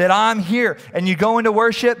excited that I'm here. And you go into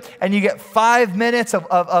worship and you get 5 minutes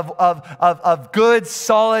of good,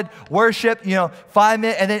 solid worship, 5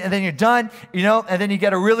 minutes, and then you're done, and then you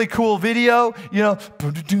get a really cool video,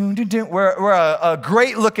 where a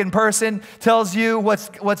great looking person tells you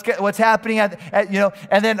what's happening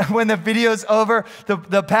and then when the video's over,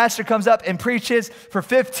 the pastor comes up and preaches for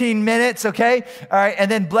 15 minutes, okay? All right,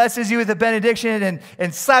 and then blesses you with a benediction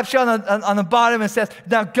and slaps you on the bottom them and says,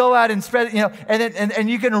 now go out and spread it, and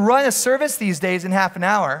you can run a service these days in half an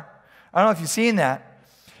hour. I don't know if you've seen that.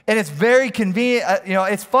 And it's very convenient,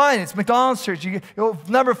 it's fun. It's McDonald's church.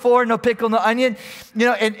 Number 4, no pickle, no onion,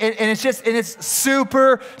 and it's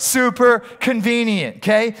super, super convenient,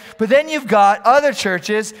 okay? But then you've got other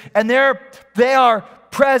churches, and they are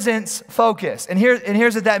presence focused. And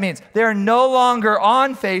here's what that means. They're no longer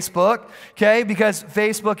on Facebook, okay? Because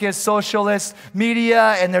Facebook is socialist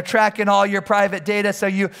media and they're tracking all your private data. So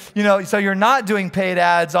so you're not doing paid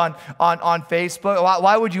ads on Facebook.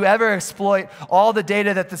 Why would you ever exploit all the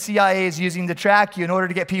data that the CIA is using to track you in order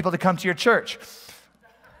to get people to come to your church?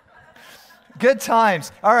 Good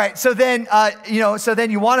times. All right, so then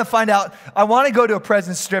you want to find out, I want to go to a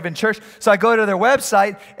presence-driven church, so I go to their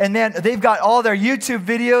website, and then they've got all their YouTube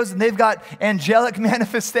videos, and they've got angelic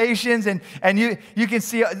manifestations, and you can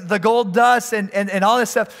see the gold dust and all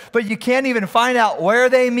this stuff, but you can't even find out where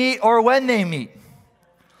they meet or when they meet.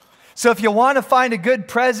 So if you want to find a good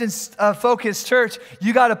presence-focused church,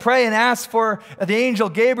 you got to pray and ask for the angel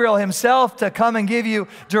Gabriel himself to come and give you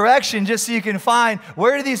direction just so you can find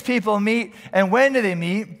where do these people meet and when do they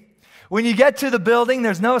meet. When you get to the building,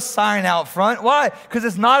 there's no sign out front. Why? Because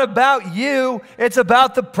it's not about you. It's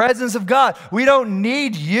about the presence of God. We don't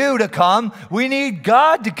need you to come. We need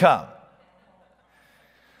God to come.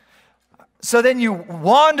 So then you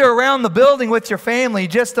wander around the building with your family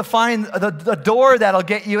just to find the door that'll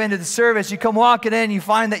get you into the service. You come walking in, you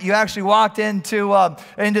find that you actually walked into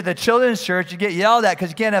the children's church. You get yelled at because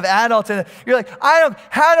you can't have adults in it. You're like, how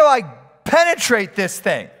do I penetrate this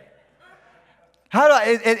thing?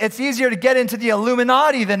 It's easier to get into the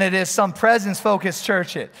Illuminati than it is some presence-focused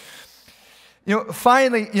church.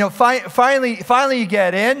 Finally you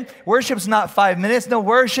get in. Worship's not 5 minutes. No,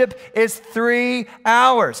 worship is 3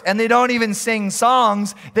 hours. And they don't even sing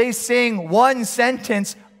songs. They sing one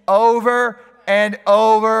sentence over and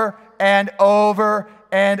over and over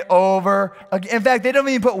and over. In fact, they don't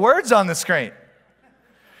even put words on the screen.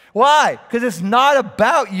 Why? Because it's not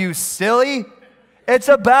about you, silly. It's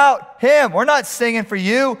about Him. We're not singing for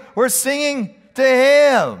you. We're singing to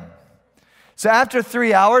Him. So after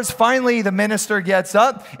 3 hours, finally the minister gets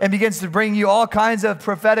up and begins to bring you all kinds of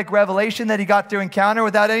prophetic revelation that he got through encounter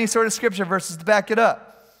without any sort of scripture verses to back it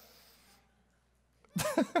up.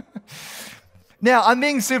 Now, I'm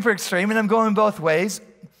being super extreme and I'm going both ways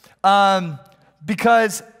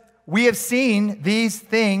because we have seen these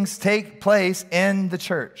things take place in the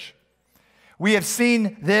church. We have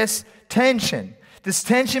seen this tension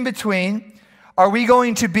between, are we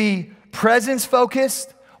going to be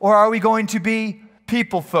presence-focused or are we going to be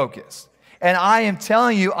people-focused? And I am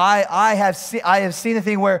telling you, I have seen a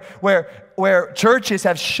thing where churches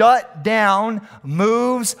have shut down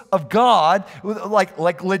moves of God,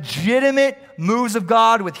 like legitimate moves of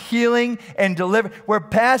God with healing and deliverance, where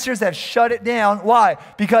pastors have shut it down. Why?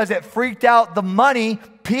 Because it freaked out the money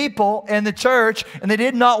people in the church, and they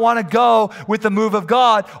did not want to go with the move of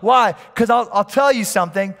God. Why? Because I'll tell you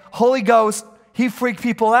something, Holy Ghost, He freaked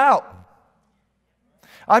people out.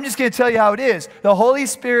 I'm just going to tell you how it is. The Holy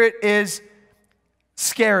Spirit is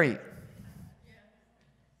scary.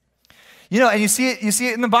 And you see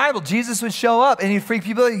it in the Bible. Jesus would show up and he'd freak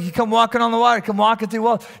people out. He'd come walking on the water, come walking through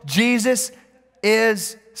walls. Jesus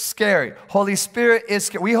is scary. Holy Spirit is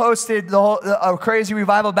scary. We hosted a crazy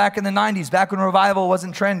revival back in the 90s, back when revival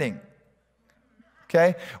wasn't trending.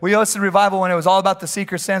 Okay? We hosted revival when it was all about the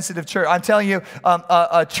seeker-sensitive church. I'm telling you,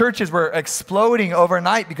 churches were exploding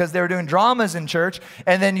overnight because they were doing dramas in church,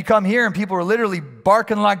 and then you come here and people were literally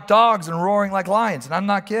barking like dogs and roaring like lions, and I'm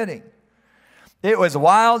not kidding. It was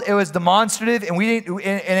wild, it was demonstrative, and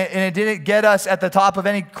it didn't get us at the top of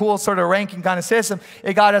any cool sort of ranking kind of system.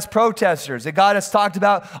 It got us protesters. It got us talked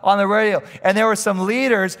about on the radio. And there were some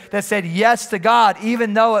leaders that said yes to God,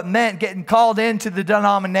 even though it meant getting called into the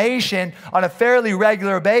denomination on a fairly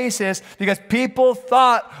regular basis because people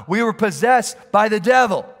thought we were possessed by the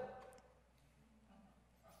devil.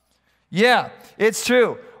 Yeah, it's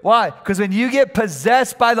true. Why? Because when you get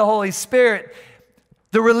possessed by the Holy Spirit,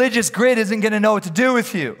 the religious grid isn't going to know what to do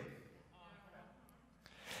with you.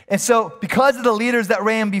 And so because of the leaders that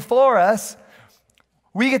ran before us,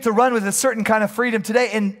 we get to run with a certain kind of freedom today.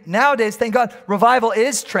 And nowadays, thank God, revival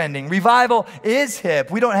is trending. Revival is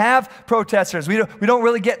hip. We don't have protesters. We don't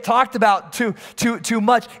really get talked about too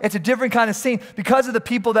much. It's a different kind of scene. Because of the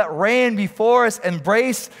people that ran before us,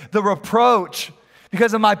 embraced the reproach.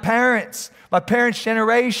 Because of my parents'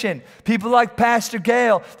 generation, people like Pastor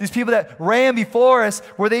Gale, these people that ran before us,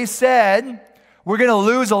 where they said, we're going to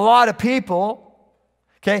lose a lot of people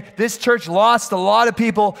Okay, this church lost a lot of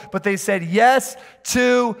people, but they said yes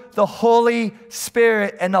to the Holy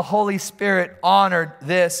Spirit, and the Holy Spirit honored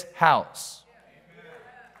this house.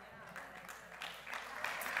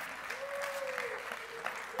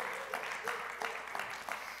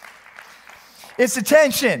 It's a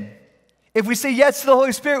tension. If we say yes to the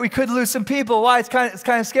Holy Spirit, we could lose some people. Why? It's kind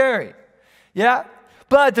of scary. Yeah?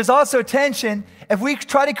 But there's also tension. If we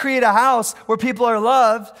try to create a house where people are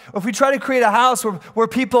loved, or if we try to create a house where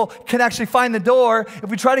people can actually find the door, if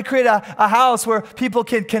we try to create a house where people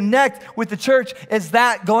can connect with the church, is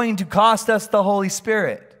that going to cost us the Holy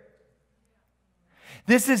Spirit?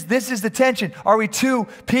 This is the tension. Are we too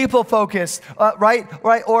people focused, right?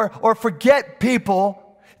 Or forget people?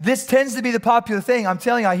 This tends to be the popular thing. I'm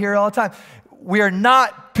telling you, I hear it all the time. We are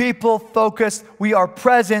not people focused. We are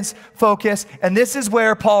presence focused. And this is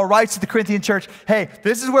where Paul writes to the Corinthian church. Hey,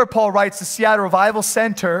 this is where Paul writes to Seattle Revival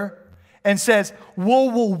Center and says,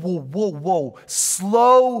 whoa.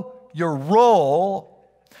 Slow your roll.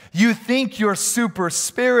 You think you're super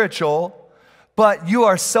spiritual, but you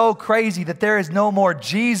are so crazy that there is no more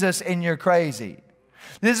Jesus and you're crazy.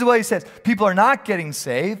 This is what he says. People are not getting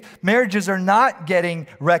saved. Marriages are not getting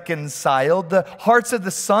reconciled. The hearts of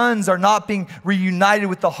the sons are not being reunited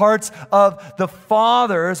with the hearts of the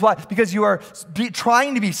fathers. Why? Because you are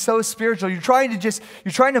trying to be so spiritual. You're trying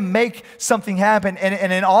to make something happen.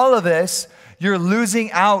 And in all of this, you're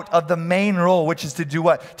losing out of the main role, which is to do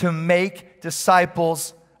what? To make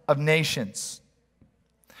disciples of nations.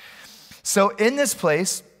 So in this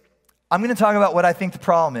place, I'm going to talk about what I think the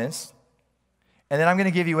problem is. And then I'm going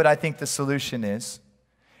to give you what I think the solution is.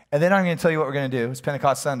 And then I'm going to tell you what we're going to do. It's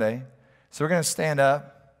Pentecost Sunday. So we're going to stand up,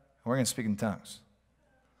 and we're going to speak in tongues.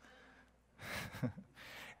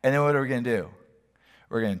 And then what are we going to do?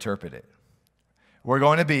 We're going to interpret it. We're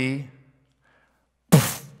going to be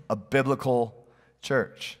a biblical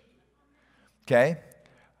church. Okay?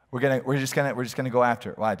 We're just gonna go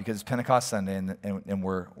after it. Why? Because it's Pentecost Sunday, and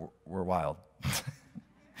we're wild.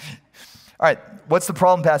 All right, what's the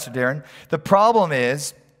problem, Pastor Darren? The problem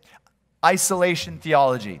is isolation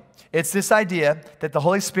theology. It's this idea that the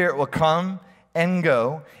Holy Spirit will come and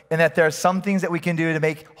go, and that there are some things that we can do to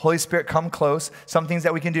make Holy Spirit come close, some things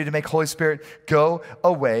that we can do to make Holy Spirit go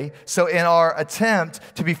away. So in our attempt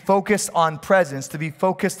to be focused on presence, to be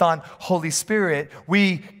focused on Holy Spirit,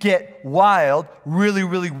 we get wild, really,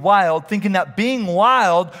 really wild, thinking that being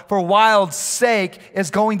wild for wild's sake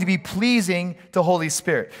is going to be pleasing to Holy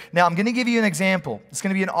Spirit. Now, I'm going to give you an example. It's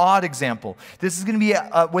going to be an odd example. This is going to be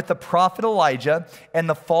with the prophet Elijah and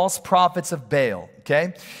the false prophets of Baal.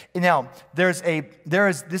 Okay? Now, this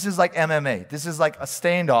is like MMA. This is like a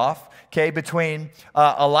standoff, okay, between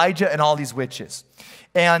Elijah and all these witches.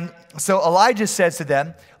 And so Elijah says to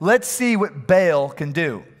them, let's see what Baal can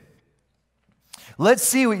do. Let's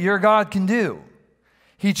see what your God can do.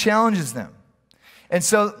 He challenges them. And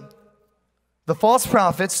so the false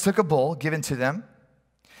prophets took a bull given to them.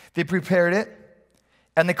 They prepared it,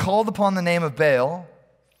 and they called upon the name of Baal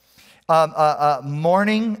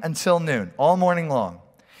morning until noon, all morning long.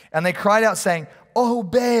 And they cried out saying, "Oh,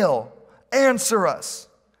 Baal, answer us."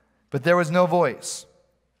 But there was no voice.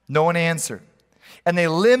 No one answered. And they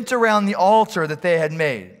limped around the altar that they had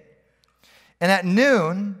made. And at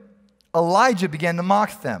noon, Elijah began to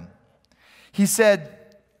mock them. He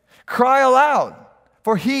said, "Cry aloud,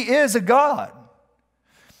 for he is a god."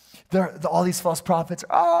 All these false prophets,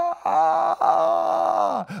 Baal,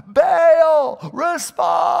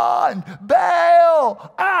 respond!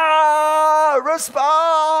 Baal,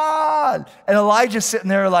 respond! And Elijah's sitting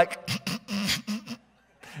there like,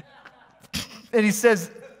 and he says,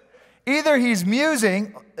 either he's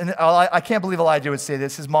musing, and I can't believe Elijah would say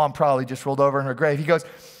this, his mom probably just rolled over in her grave. He goes,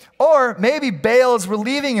 or maybe Baal is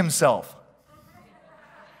relieving himself.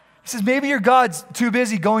 He says, maybe your God's too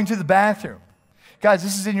busy going to the bathroom. Guys,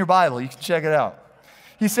 this is in your Bible. You can check it out.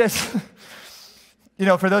 He says,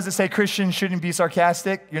 for those that say Christians shouldn't be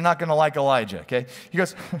sarcastic, you're not going to like Elijah, okay? He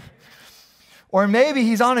goes, or maybe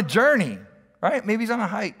he's on a journey, right? Maybe he's on a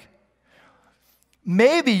hike.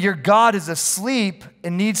 Maybe your God is asleep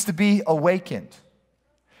and needs to be awakened.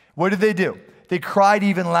 What did they do? They cried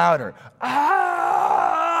even louder.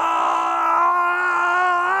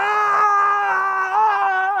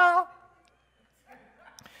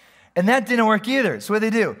 And that didn't work either. So what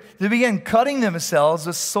did they do? They began cutting themselves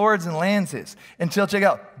with swords and lances until, check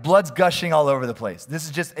out, blood's gushing all over the place. This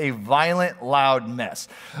is just a violent, loud mess.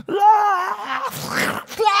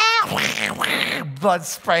 Blood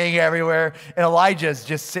spraying everywhere. And Elijah's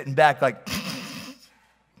just sitting back like,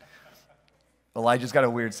 Elijah's got a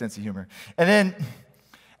weird sense of humor. And then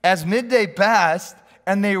as midday passed,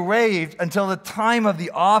 and they raved until the time of the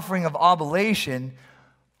offering of oblation,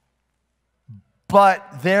 but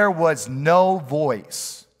there was no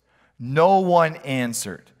voice. No one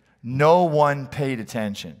answered. No one paid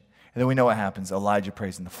attention. And then we know what happens. Elijah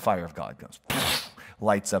prays and the fire of God goes,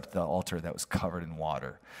 lights up the altar that was covered in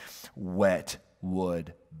water. Wet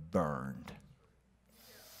wood burned.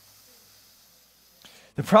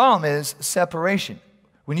 The problem is separation.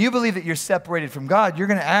 When you believe that you're separated from God, you're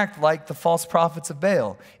going to act like the false prophets of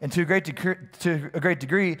Baal. And to a great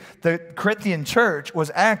degree, the Corinthian church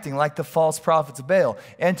was acting like the false prophets of Baal.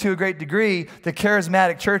 And to a great degree, the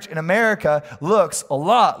charismatic church in America looks a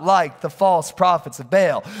lot like the false prophets of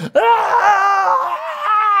Baal.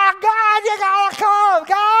 God, you gotta come!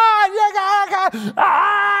 God, you gotta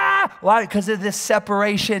come! Why? Because of this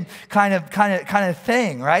separation kind of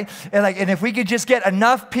thing, right? And if we could just get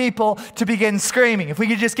enough people to begin screaming, if we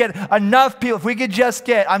could just get enough people, if we could just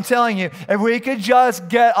get, I'm telling you, if we could just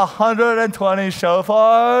get 120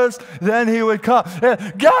 shofars, then he would come. God,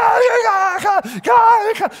 you gotta come! God,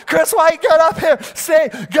 you come! Chris White, get up here, say,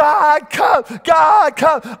 God, come! God,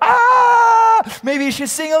 come! Maybe you should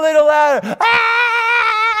sing a little louder.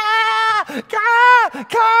 God,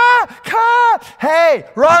 God, God. Hey,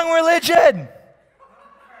 wrong religion.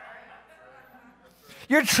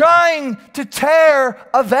 You're trying to tear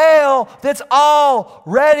a veil that's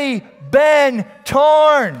already been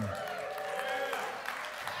torn.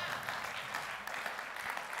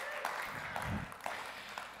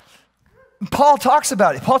 Paul talks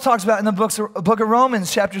about it. Paul talks about it in the book of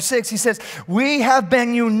Romans, chapter 6. He says, we have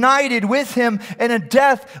been united with him in a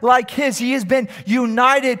death like his. He has been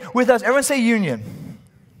united with us. Everyone say union.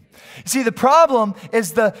 See, the problem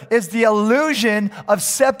is the illusion of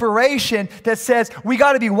separation that says we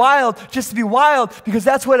got to be wild just to be wild, because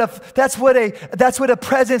that's what a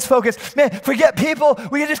presence focus. Man, forget people.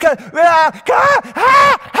 We just got throw out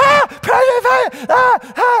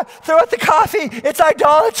the coffee. It's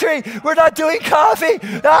idolatry. We're not doing coffee.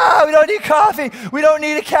 We don't need coffee. We don't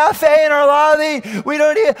need a cafe in our lobby. We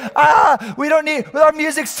don't need. Our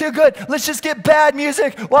music's too good. Let's just get bad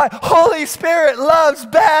music. Why? Holy Spirit loves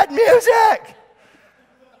bad music.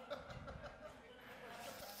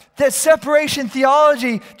 That separation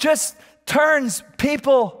theology just turns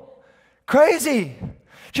people crazy,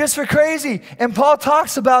 just for crazy. And Paul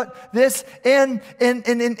talks about this in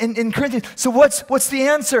Corinthians. So what's the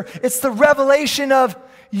answer? It's the revelation of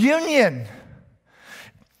union.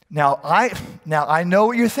 Now I know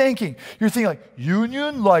what you're thinking. You're thinking like,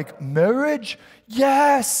 union, like marriage?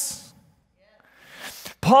 Yes.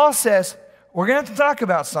 Paul says, we're going to have to talk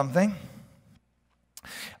about something.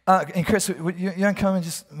 And Chris, you want to come and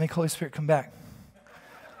just make Holy Spirit come back?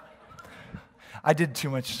 I did too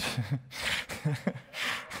much.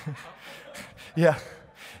 Yeah.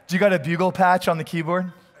 Do you got a bugle patch on the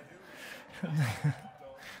keyboard?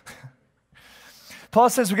 Paul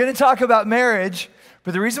says we're going to talk about marriage,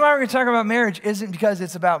 but the reason why we're going to talk about marriage isn't because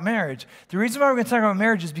it's about marriage. The reason why we're going to talk about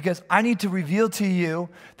marriage is because I need to reveal to you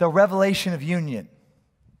the revelation of union.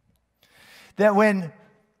 That when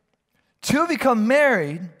two become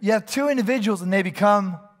married, you have two individuals and they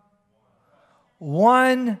become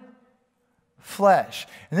one flesh.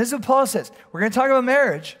 And this is what Paul says. We're going to talk about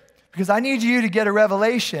marriage because I need you to get a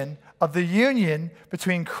revelation of the union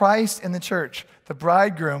between Christ and the church, the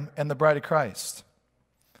bridegroom and the bride of Christ.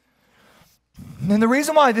 And the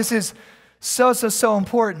reason why this is so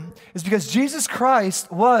important is because Jesus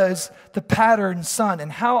Christ was the pattern son.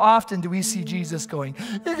 And how often do we see Jesus going,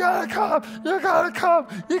 you gotta come, you gotta come,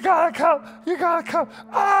 you gotta come, you gotta come.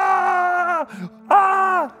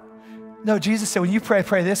 No, Jesus said, when you pray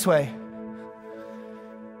this way.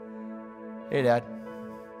 Hey, Dad.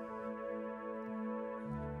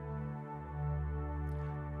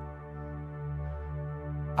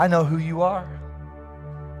 I know who you are.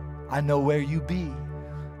 I know where you be.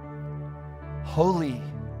 Holy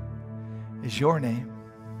is your name.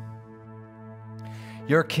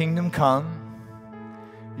 Your kingdom come,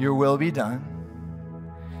 your will be done,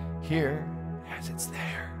 here as it's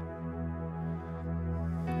there.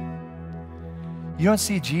 You don't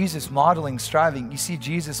see Jesus modeling striving, you see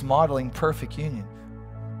Jesus modeling perfect union.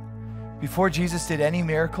 Before Jesus did any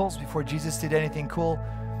miracles, before Jesus did anything cool,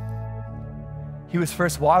 he was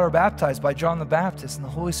first water baptized by John the Baptist, and the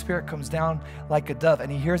Holy Spirit comes down like a dove,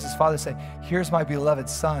 and he hears his Father say, here's my beloved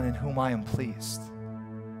Son in whom I am pleased.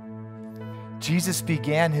 Jesus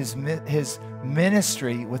began his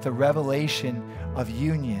ministry with a revelation of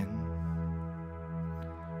union.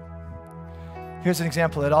 Here's an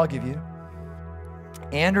example that I'll give you.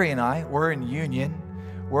 Andrea and I, we're in union.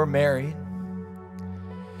 We're married.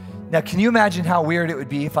 Now, can you imagine how weird it would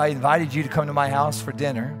be if I invited you to come to my house for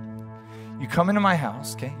dinner? You come into my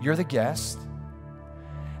house, okay? You're the guest.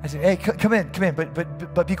 I said, hey, come in,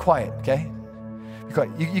 but be quiet, okay? Be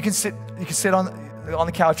quiet. You can sit on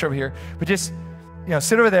the couch over here, but just,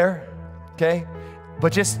 sit over there, okay?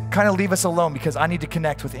 But just kind of leave us alone because I need to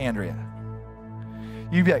connect with Andrea.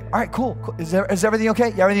 You'd be like, all right, cool. Is everything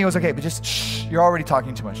okay? Yeah, everything was okay, but just shh, you're already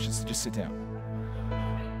talking too much. Just sit down.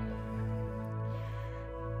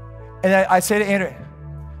 And I say to Andrea,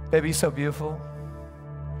 baby, you're so beautiful.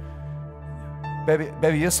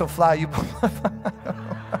 Baby, you're so fly.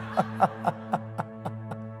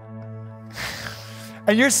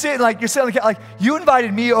 And you're sitting on the couch, like you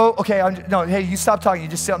invited me. Oh, okay. Hey, you stop talking. You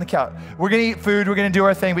just sit on the couch. We're gonna eat food. We're gonna do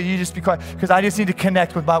our thing, but you just be quiet because I just need to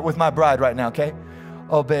connect with my bride right now. Okay?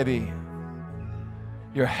 Oh, baby,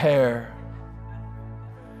 your hair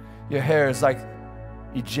is like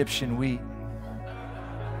Egyptian wheat.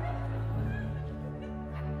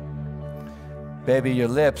 Baby, your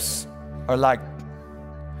lips are like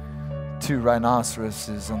 2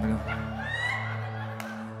 rhinoceroses on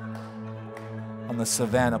the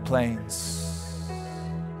savannah plains.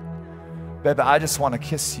 Baby, I just want to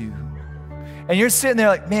kiss you. And you're sitting there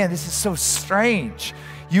like, man, this is so strange.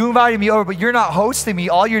 You invited me over, but you're not hosting me.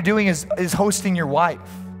 All you're doing is hosting your wife.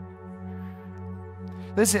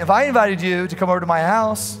 Listen, if I invited you to come over to my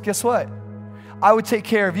house, guess what? I would take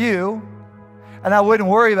care of you, and I wouldn't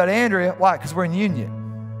worry about Andrea. Why? Because we're in union.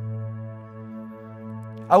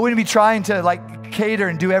 I wouldn't be trying to cater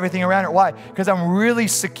and do everything around her. Why? Because I'm really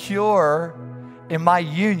secure in my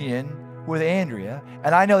union with Andrea,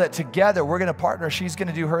 and I know that together we're going to partner. She's going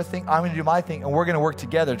to do her thing, I'm going to do my thing, and we're going to work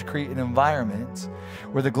together to create an environment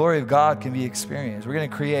where the glory of God can be experienced. We're going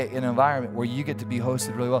to create an environment where you get to be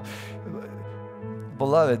hosted really well.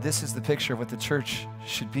 Beloved, this is the picture of what the church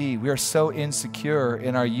should be. We are so insecure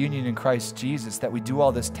in our union in Christ Jesus that we do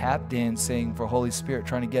all this tap dancing for Holy Spirit,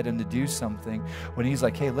 trying to get him to do something, when he's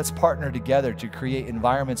like, hey, let's partner together to create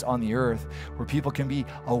environments on the earth where people can be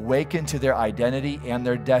awakened to their identity and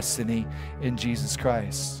their destiny in Jesus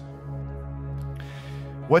Christ.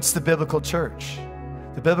 What's the biblical church?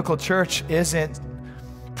 The biblical church isn't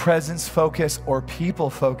presence focus or people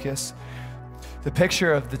focus. The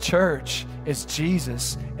picture of the church is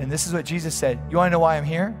Jesus, and this is what Jesus said. You want to know why I'm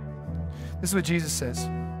here? This is what Jesus says.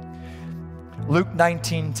 Luke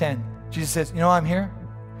 19:10. Jesus says, you know why I'm here?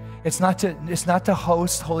 It's not to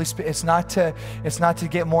host Holy Spirit. It's not to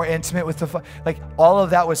get more intimate with all of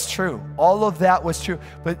that was true. All of that was true.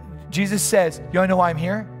 But Jesus says, you want to know why I'm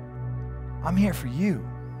here? I'm here for you.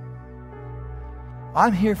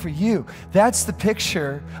 I'm here for you. That's the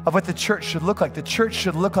picture of what the church should look like. The church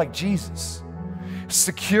should look like Jesus.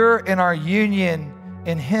 Secure in our union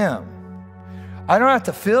in him. I don't have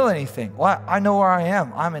to feel anything. Well, I know where I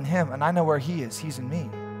am. I'm in him, and I know where he is. He's in me.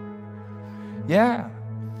 Yeah.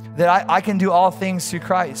 That I can do all things through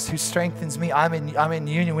Christ who strengthens me. I'm in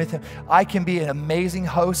union with him. I can be an amazing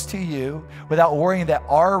host to you without worrying that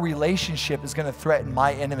our relationship is going to threaten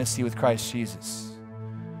my intimacy with Christ Jesus.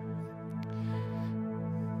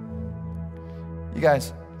 You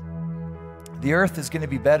guys, the earth is going to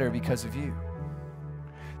be better because of you.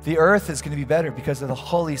 The earth is going to be better because of the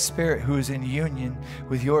Holy Spirit who is in union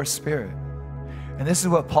with your spirit. And this is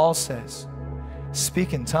what Paul says.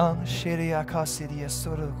 Speak in tongues.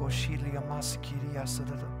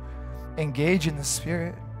 Engage in the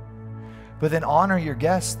Spirit. But then honor your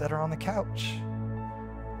guests that are on the couch.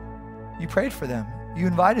 You prayed for them. You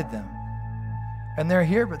invited them. And they're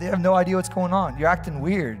here, but they have no idea what's going on. You're acting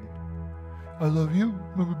weird. I love you.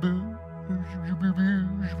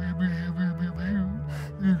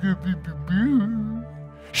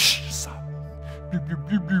 Shh, stop.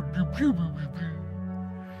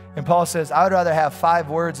 And Paul says, I would rather have 5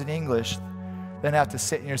 words in English than have to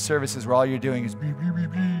sit in your services where all you're doing is beep, beep,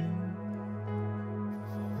 beep, beep.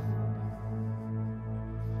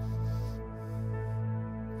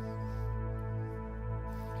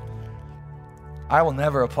 I will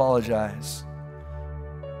never apologize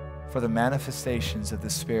for the manifestations of the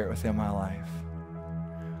Spirit within my life.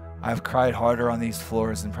 I've cried harder on these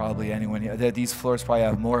floors than probably anyone here. These floors probably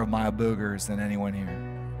have more of my boogers than anyone here.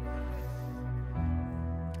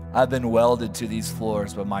 I've been welded to these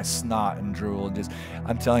floors, but my snot and drool and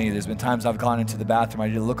I'm telling you, there's been times I've gone into the bathroom, I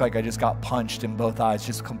look like I just got punched in both eyes,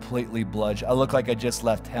 just completely bludgeoned. I look like I just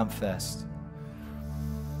left Hempfest.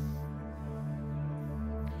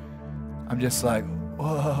 I'm just like,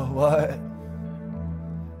 whoa, what?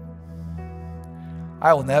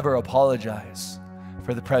 I will never apologize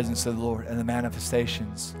for the presence of the Lord and the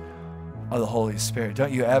manifestations of the Holy Spirit.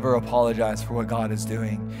 Don't you ever apologize for what God is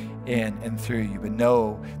doing in and through you. But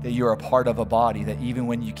know that you're a part of a body, that even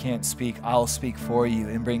when you can't speak, I'll speak for you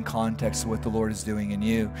and bring context to what the Lord is doing in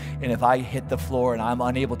you. And if I hit the floor and I'm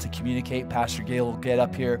unable to communicate, Pastor Gail will get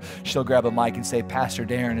up here. She'll grab a mic and say, Pastor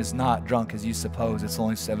Darren is not drunk as you suppose. It's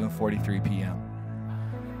only 7:43 p.m.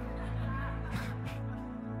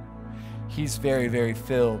 He's very, very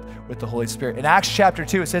filled with the Holy Spirit. In Acts chapter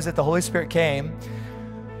 2, it says that the Holy Spirit came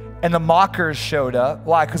and the mockers showed up.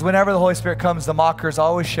 Why? Because whenever the Holy Spirit comes, the mockers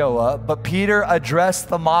always show up. But Peter addressed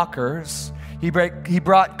the mockers. He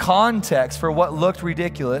brought context for what looked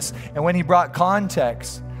ridiculous. And when he brought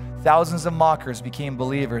context, thousands of mockers became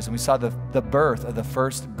believers. And we saw the birth of the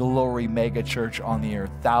first glory mega church on the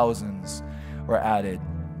earth. Thousands were added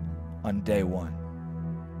on day one.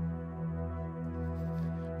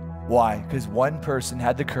 Why? Because one person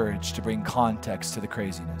had the courage to bring context to the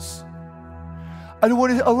craziness. I don't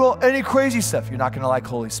want any crazy stuff. You're not going to like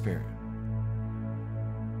Holy Spirit.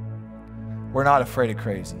 We're not afraid of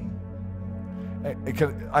crazy.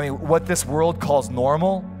 I mean, what this world calls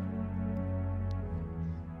normal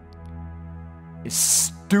is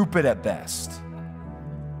stupid at best.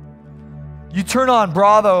 You turn on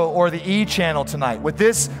Bravo or the E channel tonight. What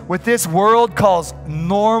this world calls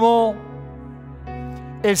normal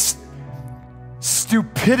is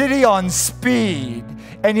stupidity on speed.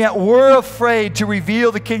 And yet we're afraid to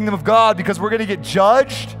reveal the kingdom of God because we're going to get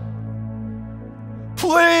judged.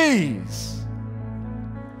 Please.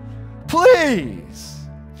 Please.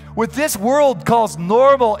 What this world calls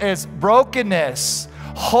normal is brokenness,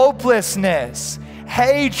 hopelessness,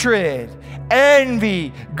 hatred,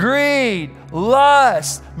 envy, greed,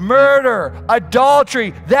 lust, murder,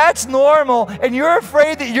 adultery. That's normal. And you're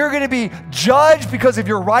afraid that you're going to be judged because of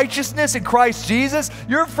your righteousness in Christ Jesus.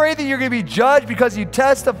 You're afraid that you're going to be judged because you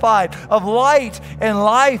testified of light and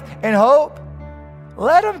life and hope.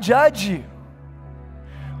 Let him judge you.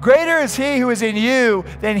 Greater is he who is in you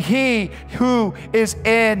than he who is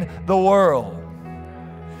in the world.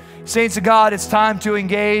 Saints of God, it's time to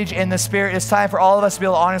engage in the Spirit. It's time for all of us to be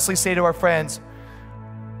able to honestly say to our friends,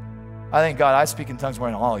 I thank God I speak in tongues more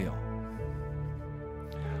than all of you.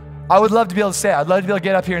 I would love to be able to say it. I'd love to be able to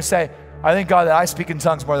get up here and say, I thank God that I speak in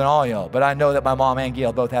tongues more than all of you, but I know that my mom and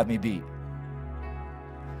Gail both have me beat.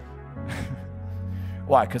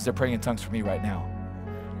 Why? Because they're praying in tongues for me right now.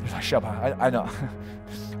 They're like, shut up. I know.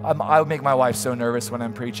 I would make my wife so nervous when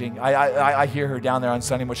I'm preaching. I hear her down there on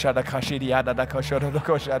Sunday. It's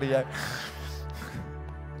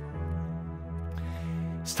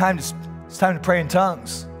time to pray in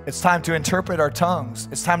tongues. It's time to interpret our tongues.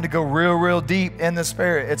 It's time to go real, real deep in the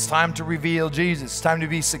Spirit. It's time to reveal Jesus. It's time to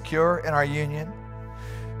be secure in our union,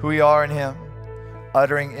 who we are in Him,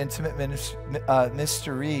 uttering intimate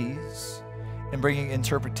mysteries and bringing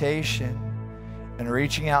interpretation and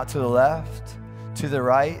reaching out to the left, to the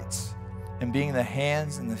right, and being the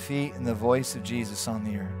hands and the feet and the voice of Jesus on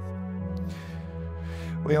the earth.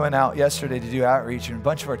 We went out yesterday to do outreach, and a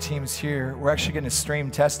bunch of our teams here, we're actually going to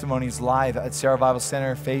stream testimonies live at Sarah Bible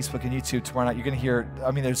Center, Facebook, and YouTube tomorrow night. You're going to hear,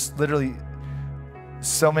 I mean, there's literally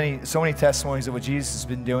so many testimonies of what Jesus has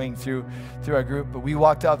been doing through our group. But we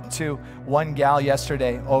walked up to one gal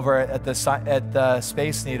yesterday over at the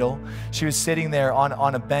Space Needle. She was sitting there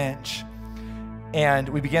on a bench, and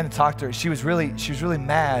we began to talk to her. She was really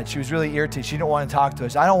mad. She was really irritated. She didn't want to talk to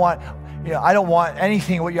us. I don't want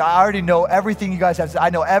anything. I already know everything you guys have to say. I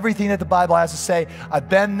know everything that the Bible has to say. I've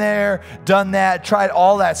been there, done that, tried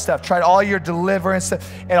all that stuff, tried all your deliverance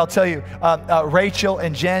stuff. And I'll tell you, Rachel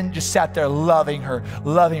and Jen just sat there loving her.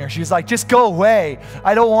 She was like, just go away.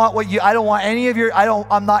 I don't want any of your,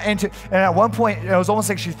 I'm not into. And at one point, it was almost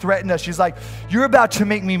like she threatened us. She's like, you're about to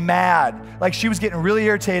make me mad. Like she was getting really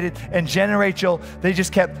irritated. And Jen and Rachel, they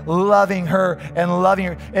just kept loving her. And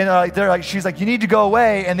they're like, she's like, you need to go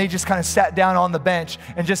away. And they just kind of sat down on the bench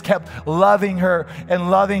and just kept loving her. And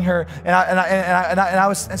I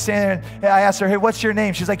was standing there and I asked her, hey, what's your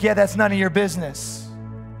name? She's like, yeah, that's none of your business.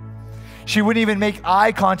 She wouldn't even make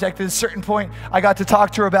eye contact. At a certain point, I got to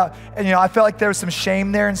talk to her about, and I felt like there was some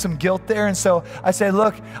shame there and some guilt there. And so I said,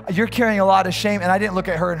 look, you're carrying a lot of shame. And I didn't look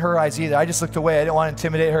at her in her eyes either. I just looked away. I didn't want to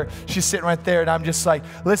intimidate her. She's sitting right there. And I'm just like,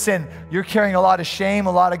 listen, you're carrying a lot of shame,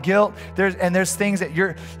 a lot of guilt. There's things that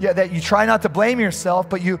that you try not to blame yourself,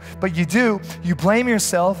 but you do. You blame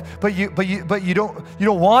yourself, but you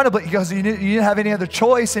don't want to, but because you didn't have any other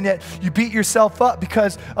choice, and yet you beat yourself up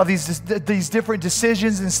because of these different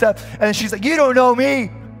decisions and stuff. And she's like, you don't know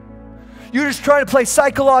me. you're just trying to play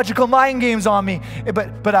psychological mind games on me.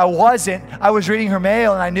 But I wasn't. I was reading her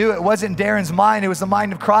mail, and I knew it wasn't Darren's mind. It was the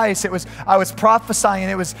mind of Christ. I was prophesying,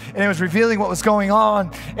 and it was revealing what was going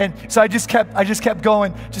on. And so I just kept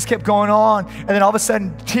going on. And then all of a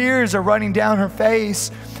sudden, tears are running down her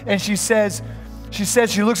face. And she looks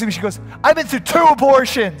at me, she goes, I've been through 2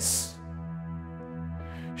 abortions.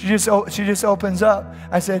 She just opens up.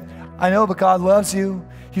 I said, I know, but God loves you.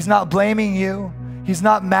 He's not blaming you. He's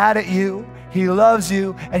not mad at you. He loves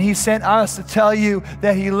you, and He sent us to tell you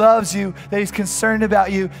that He loves you, that He's concerned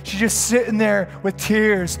about you. She's just sitting there with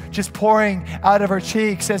tears just pouring out of her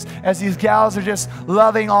cheeks as these gals are just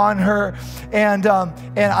loving on her. And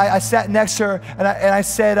I sat next to her, and I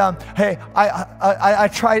said, hey, I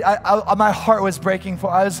tried. My heart was breaking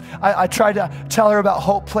for her. I tried to tell her about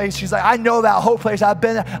Hope Place. She's like, I know about Hope Place.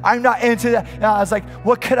 I'm not into that. And I was like,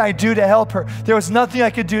 what could I do to help her? There was nothing I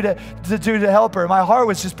could do to help her. My heart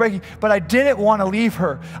was just breaking, but I didn't want to leave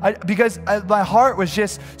her because my heart was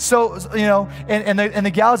just so, and the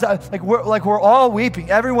gals, we're all weeping.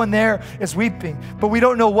 Everyone there is weeping, but we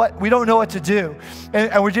don't know what to do,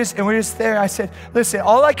 and we're just there. I said, listen,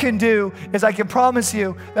 all I can do is I can promise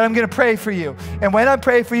you that I'm going to pray for you, and when I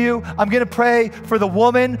pray for you, I'm going to pray for the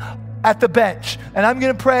woman at the bench. And I'm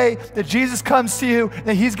going to pray that Jesus comes to you,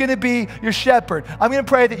 that He's going to be your shepherd. I'm going to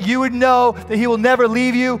pray that you would know that He will never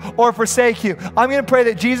leave you or forsake you. I'm going to pray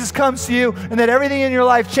that Jesus comes to you and that everything in your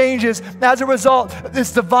life changes as a result of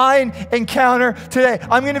this divine encounter today.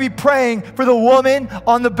 I'm going to be praying for the woman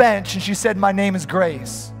on the bench. And she said, my name is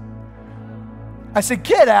Grace. I said,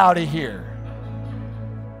 get out of here.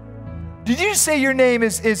 Did you say your name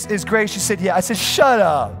is Grace? She said, yeah. I said, shut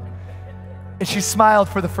up. And she smiled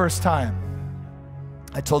for the first time.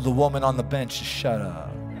 I told the woman on the bench to shut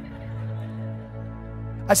up.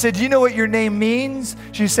 I said, do you know what your name means?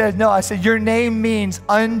 She said, no. I said, your name means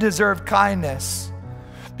undeserved kindness,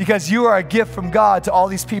 because you are a gift from God to all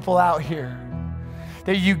these people out here.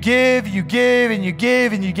 That you give, and you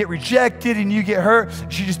get rejected, and you get hurt.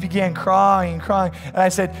 She just began crying. And I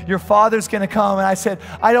said, your father's going to come. And I said,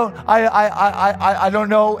 I don't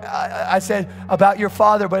know. I said about your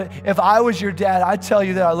father, but if I was your dad, I'd tell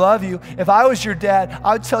you that I love you. If I was your dad,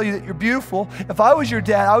 I would tell you that you're beautiful. If I was your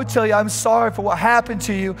dad, I would tell you I'm sorry for what happened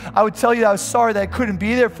to you. I would tell you that I was sorry that I couldn't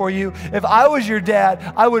be there for you. If I was your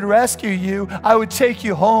dad, I would rescue you. I would take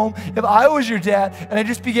you home. If I was your dad, and I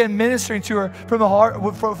just began ministering to her from the heart,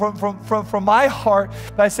 from my heart.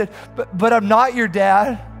 But I said, but I'm not your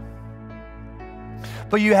dad.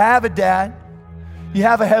 But you have a dad. You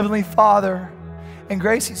have a heavenly Father. And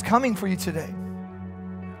Grace, He's coming for you today.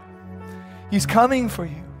 He's coming for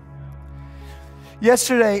you.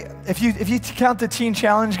 Yesterday, if you count the Teen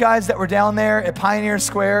Challenge guys that were down there at Pioneer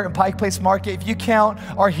Square and Pike Place Market, if you count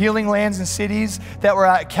our Healing Lands and Cities that were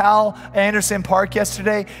at Cal Anderson Park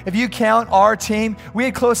yesterday, if you count our team, we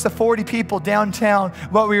had close to 40 people downtown.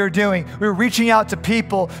 What we were doing, we were reaching out to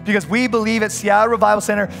people because we believe at Seattle Revival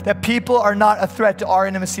Center that people are not a threat to our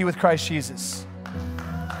intimacy with Christ Jesus.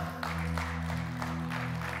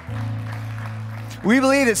 We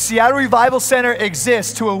believe that Seattle Revival Center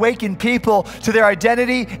exists to awaken people to their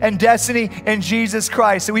identity and destiny in Jesus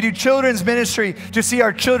Christ. And we do children's ministry to see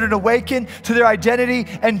our children awaken to their identity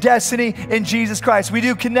and destiny in Jesus Christ. We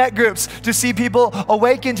do connect groups to see people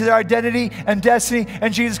awaken to their identity and destiny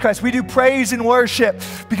in Jesus Christ. We do praise and worship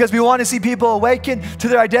because we want to see people awaken to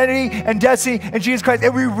their identity and destiny in Jesus Christ.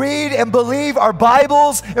 And we read and believe our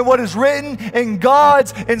Bibles and what is written in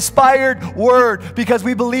God's inspired Word, because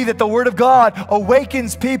we believe that the Word of God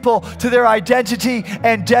awakens people to their identity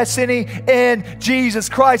and destiny in Jesus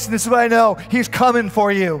Christ. And this is what I know. He's coming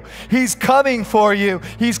for you. He's coming for you.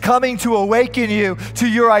 He's coming to awaken you to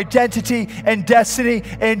your identity and destiny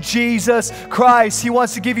in Jesus Christ. He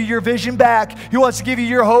wants to give you your vision back. He wants to give you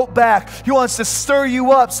your hope back. He wants to stir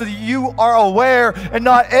you up so that you are aware and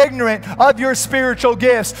not ignorant of your spiritual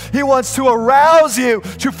gifts. He wants to arouse you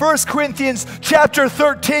to 1 Corinthians chapter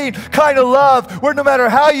 13 kind of love, where no matter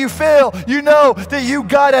how you feel, you know that you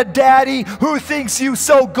got a daddy who thinks you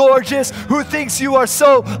so gorgeous, who thinks you are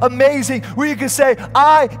so amazing, where you can say,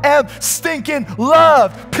 I am stinking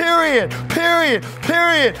loved, period.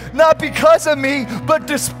 Not because of me, but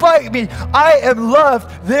despite me. I am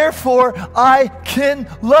loved, therefore I can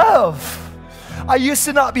love. I used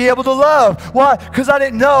to not be able to love. Why? Because I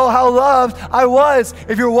didn't know how loved I was.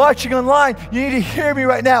 If you're watching online, you need to hear me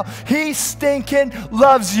right now. He stinking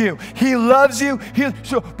loves you. He loves you.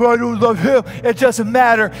 But I don't love him. It doesn't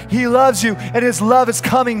matter. He loves you, and his love is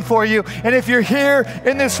coming for you. And if you're here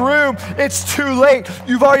in this room, it's too late.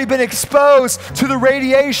 You've already been exposed to the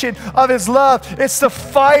radiation of his love. It's the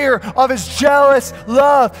fire of his jealous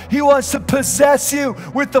love. He wants to possess you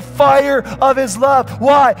with the fire of his love.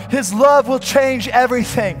 Why? His love will change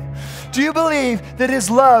everything. Do you believe that his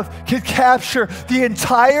love could capture the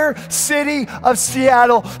entire city of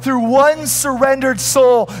Seattle through one surrendered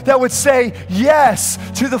soul that would say yes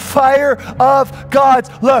to the fire of God's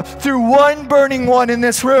love? Through one burning one in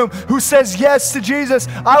this room who says yes to Jesus,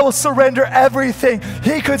 I will surrender everything.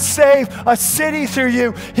 He could save a city through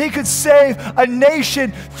you. He could save a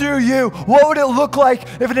nation through you. What would it look like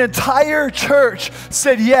if an entire church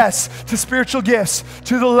said yes to spiritual gifts,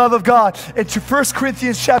 to the love of God? And to 1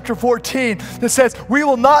 Corinthians chapter 14, that says, we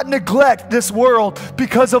will not neglect this world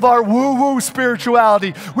because of our woo-woo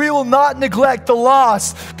spirituality. We will not neglect the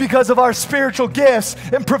lost because of our spiritual gifts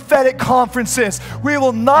and prophetic conferences. We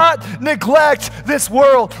will not neglect this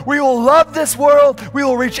world. We will love this world. We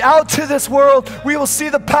will reach out to this world. We will see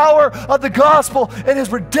the power of the gospel and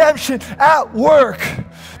his redemption at work,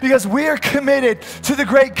 because we are committed to the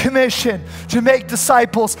Great Commission to make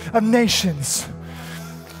disciples of nations.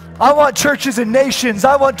 I want churches in nations.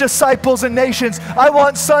 I want disciples in nations. I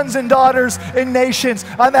want sons and daughters in nations.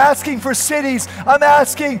 I'm asking for cities. I'm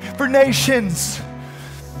asking for nations.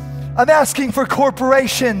 I'm asking for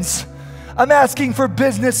corporations. I'm asking for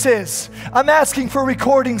businesses. I'm asking for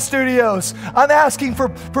recording studios. I'm asking for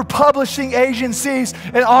publishing agencies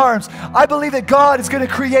and arms. I believe that God is going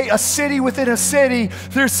to create a city within a city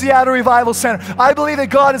through Seattle Revival Center. I believe that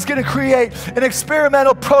God is going to create an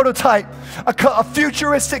experimental prototype, a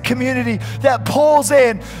futuristic community that pulls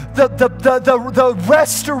in the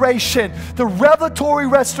restoration, the revelatory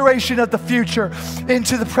restoration of the future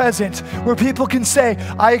into the present, where people can say,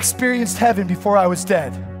 I experienced heaven before I was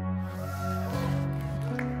dead.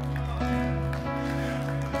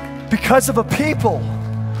 Because of a people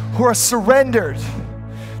who are surrendered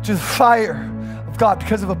to the fire of God.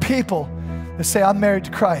 Because of a people that say, I'm married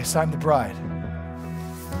to Christ, I'm the bride.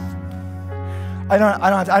 I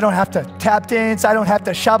don't have to tap dance. I don't have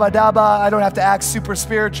to shabba dabba. I don't have to act super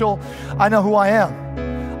spiritual. I know who I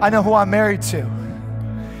am. I know who I'm married to.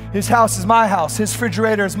 His house is my house. His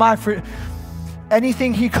refrigerator is my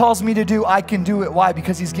Anything he calls me to do, I can do it. Why?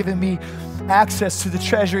 Because he's given me access to the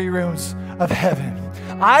treasury rooms of heaven.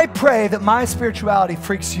 I pray that my spirituality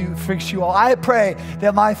freaks you all. I pray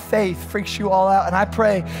that my faith freaks you all out, and I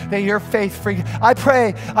pray that your faith freaks. I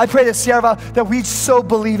pray that Sierra, that we so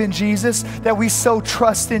believe in Jesus, that we so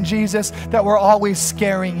trust in Jesus, that we're always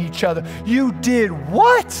scaring each other. You did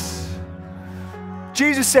what?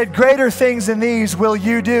 Jesus said, greater things than these will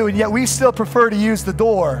you do, and yet we still prefer to use the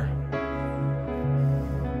door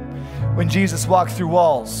when Jesus walked through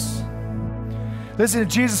walls. Listen, if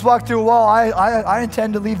Jesus walked through a wall, I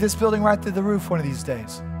intend to leave this building right through the roof one of these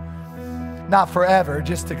days. Not forever,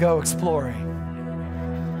 just to go exploring.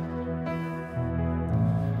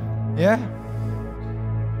 Yeah?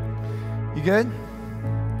 You good?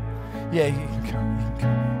 Yeah, you can come. You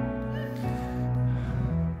can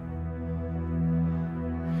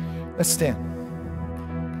come. Let's stand.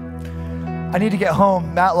 I need to get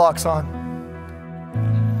home. Matlock's on.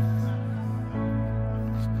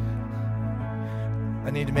 I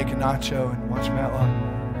need to make a nacho and watch Matlock.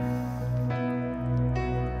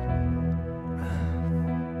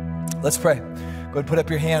 Let's pray. Go ahead and put up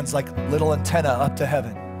your hands like little antenna up to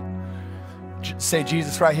heaven. Say,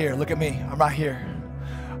 Jesus, right here. Look at me. I'm right here.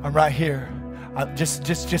 I'm right here. Just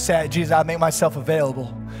say, Jesus, I make myself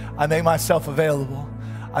available. I make myself available.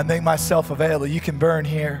 I make myself available. You can burn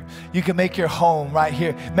here. You can make your home right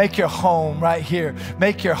here. Make your home right here.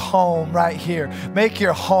 Make your home right here. Make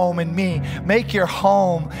your home in me. Make your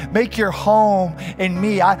home. Make your home in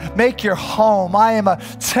me. Make your home. I am a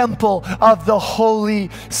temple of the Holy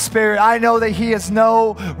Spirit. I know that He is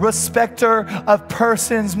no respecter of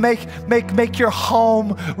persons. Make your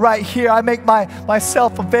home right here. I make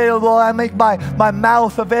myself available. I make my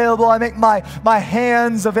mouth available. I make my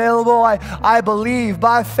hands available. I believe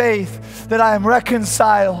by faith that I am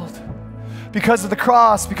reconciled because of the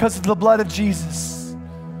cross, because of the blood of Jesus.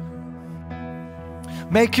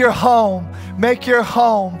 Make your home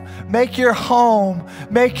Make your home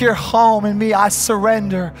in me. I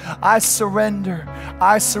surrender. I surrender.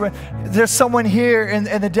 I surrender. There's someone here and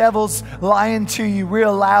the devil's lying to you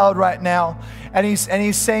real loud right now. And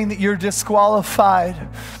he's saying that you're disqualified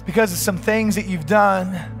because of some things that you've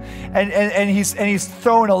done. And he's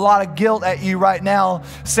throwing a lot of guilt at you right now,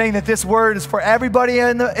 saying that this word is for everybody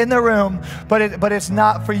in the room, but it's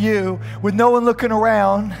not for you. With no one looking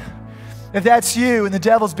around, if that's you and the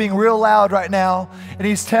devil's being real loud right now, and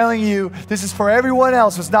he's telling you this is for everyone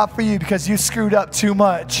else, it's not for you because you screwed up too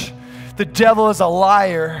much. The devil is a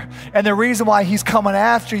liar, and the reason why he's coming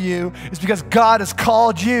after you is because God has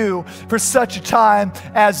called you for such a time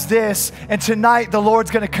as this, and tonight the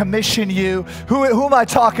Lord's going to commission you. Who am I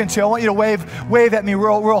talking to? I want you to wave at me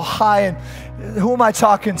real high. And who am I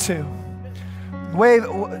talking to? Wave.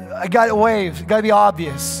 I got to wave. Got to be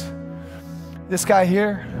obvious. This guy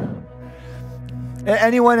here.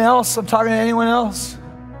 Anyone else? I'm talking to anyone else?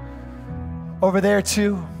 Over there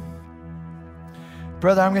too.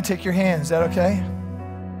 Brother, I'm going to take your hand. Is that okay?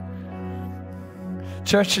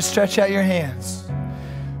 Church, just stretch out your hands.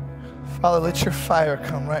 Father, let your fire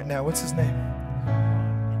come right now. What's his name?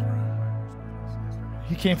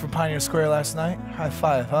 He came from Pioneer Square last night. High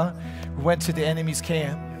five, huh? We went to the enemy's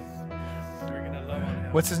camp.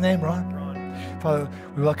 What's his name, Ron? Father,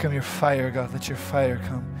 we welcome your fire, God. Let your fire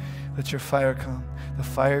come. Let your fire come. The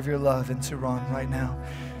fire of your love into Ron right now.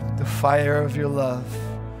 The fire of your love.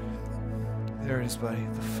 There it is, buddy.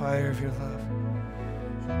 The fire of your love.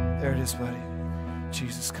 There it is, buddy.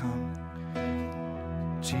 Jesus, come.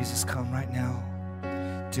 Jesus, come right now.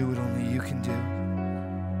 Do what only you can do.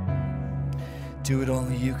 Do what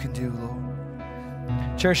only you can do,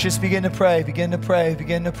 Lord. Church, just begin to pray. Begin to pray.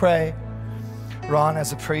 Begin to pray. Ron,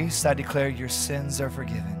 as a priest, I declare your sins are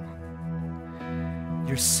forgiven.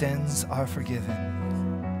 Your sins are forgiven.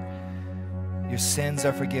 Your sins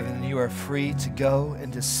are forgiven, and you are free to go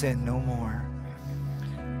and to sin no more.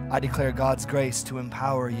 I declare God's grace to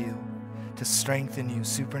empower you, to strengthen you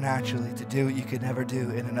supernaturally, to do what you could never do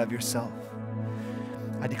in and of yourself.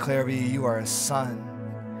 I declare over you, you are a son,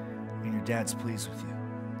 and your dad's pleased with you.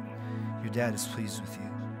 Your dad is pleased with you.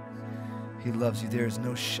 He loves you. There is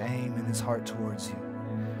no shame in his heart towards you.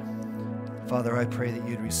 Father, I pray that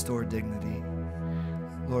you'd restore dignity.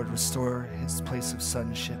 Lord, restore his place of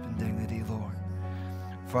sonship and dignity, Lord.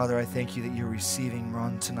 Father, I thank you that you're receiving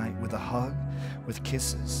Ron tonight with a hug, with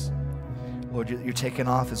kisses. Lord, you're taking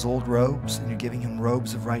off his old robes and you're giving him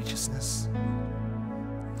robes of righteousness.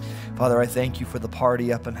 Father, I thank you for the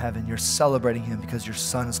party up in heaven. You're celebrating him because your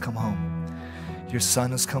son has come home. Your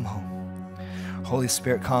son has come home. Holy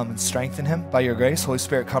Spirit, come and strengthen him by your grace. Holy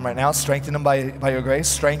Spirit, come right now. Strengthen him by your grace.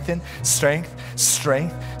 Strengthen, strength,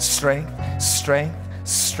 strength, strength, strength,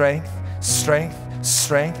 strength, strength,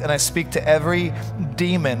 strength. And I speak to every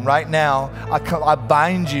demon right now. I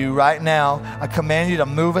bind you right now. I command you to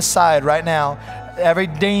move aside right now. Every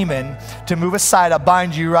demon to move aside. I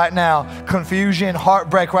bind you right now. Confusion,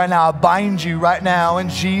 heartbreak right now. I bind you right now in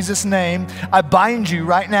Jesus' name. I bind you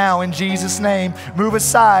right now in Jesus' name. Move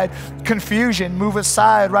aside. Confusion, move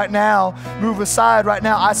aside right now. Move aside right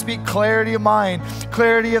now. I speak clarity of mind,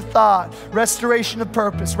 clarity of thought, restoration of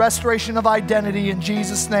purpose, restoration of identity in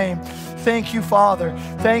Jesus' name. Thank you, Father.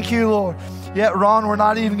 Thank you, Lord. Yet, Ron, we're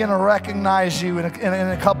not even going to recognize you in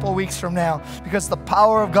a couple of weeks from now because the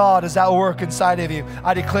power of God is at work inside of you.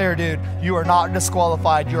 I declare, dude, you are not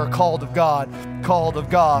disqualified. You are called of God, called of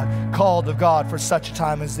God, called of God for such a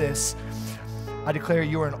time as this. I declare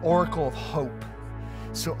you are an oracle of hope.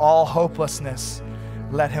 So all hopelessness,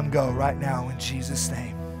 let him go right now in Jesus'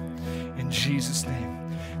 name. In Jesus' name.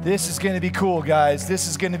 This is going to be cool, guys. This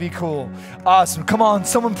is going to be cool. Awesome. Come on,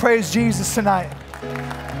 someone praise Jesus tonight.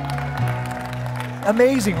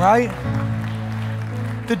 Amazing, right?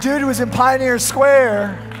 The dude was in Pioneer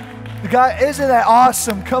Square. The guy, isn't that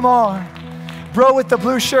awesome? Come on. Bro with the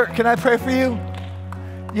blue shirt, can I pray for you?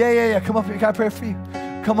 Yeah. Come up here. Can I pray for you?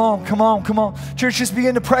 Come on. Church, just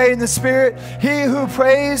begin to pray in the Spirit. He who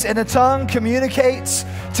prays in a tongue communicates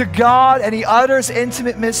to God and he utters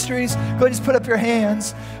intimate mysteries. Go ahead and just put up your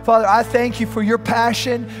hands. Father, I thank you for your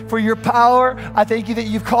passion, for your power. I thank you that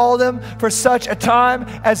you've called him for such a time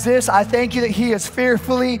as this. I thank you that he is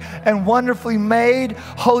fearfully and wonderfully made.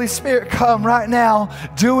 Holy Spirit, come right now.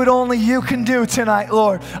 Do what only you can do tonight,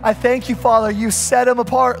 Lord. I thank you, Father. You set him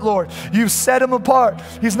apart, Lord. You set him apart.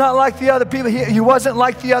 He's not like the other people. He wasn't like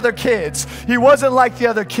like the other kids. He wasn't like the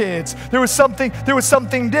other kids. There was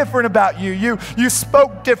something different about you. You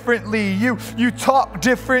spoke differently. You talked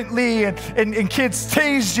differently, and kids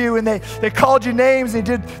teased you, and they called you names. They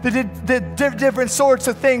did different sorts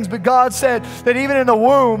of things. But God said that even in the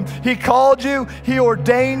womb, He called you, He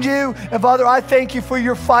ordained you. And Father, I thank you for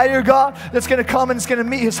your fire, God, that's going to come and it's going to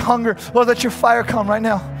meet his hunger. Lord, let your fire come right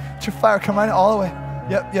now. Let your fire come right now, all the way.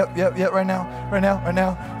 Yep, right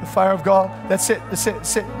now. The fire of God. That's it.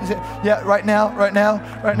 Yeah, right now.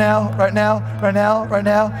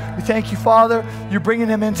 We thank you, Father. You're bringing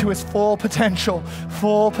him into his full potential.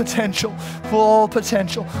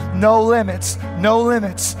 No limits.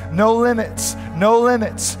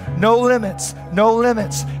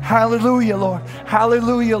 Hallelujah, Lord.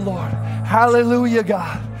 Hallelujah,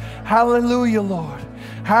 God. Hallelujah,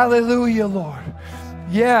 Lord.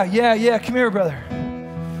 Yeah. Come here, brother.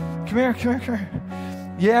 Come here.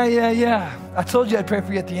 Yeah. I told you I'd pray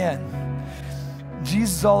for you at the end.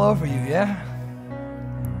 Jesus is all over you, yeah?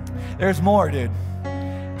 There's more, dude.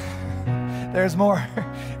 There's more.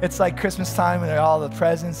 It's like Christmas time and all the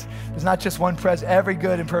presents. There's not just one present. Every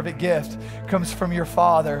good and perfect gift comes from your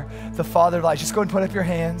Father, the Father of lights. Just go and put up your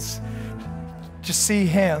hands. Just see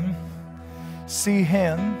him.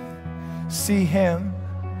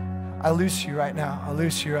 I loose you right now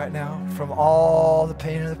from all the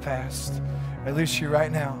pain of the past. I loose you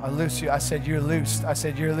right now. I said you're loosed. I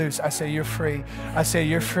said you're loose. I say you're free. I say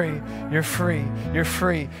you're free. You're free.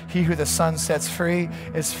 He who the Son sets free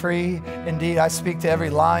is free indeed. I speak to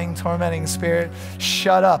every lying, tormenting spirit.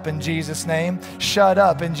 Shut up in Jesus' name.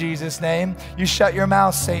 You shut your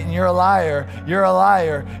mouth, Satan. You're a liar.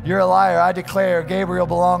 I declare Gabriel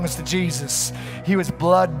belongs to Jesus. He was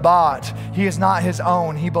blood bought. He is not his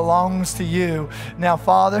own. He belongs to you. Now,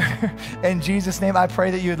 Father, in Jesus' name, I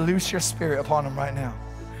pray that you would loose your spirit upon him right now.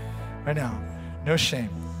 No shame.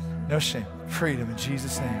 Freedom in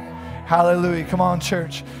Jesus' name. Hallelujah. Come on,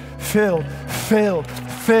 church. Filled.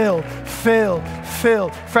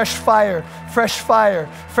 Fresh fire.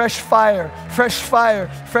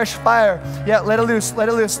 Yeah, let it loose.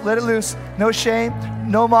 No shame,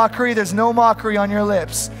 no mockery. There's no mockery on your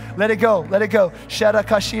lips. Let it go. Yeah,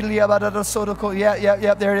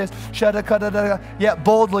 there it is. Yeah,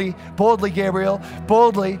 boldly, Gabriel.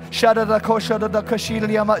 Boldly.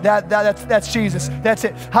 That's Jesus. That's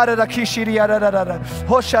it.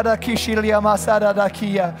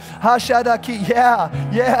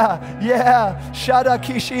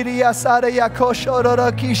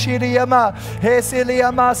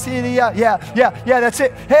 Yeah, that's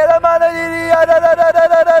it.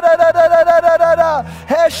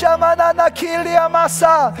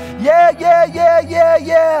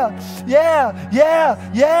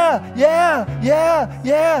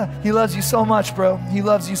 Yeah. He loves you so much, bro. He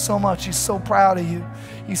loves you so much. He's so proud of you.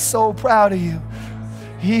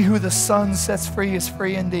 He who the Son sets free is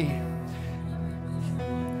free indeed.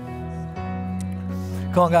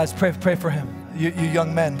 Come on, guys, pray for him. You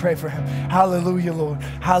young men, pray for him. Hallelujah, Lord.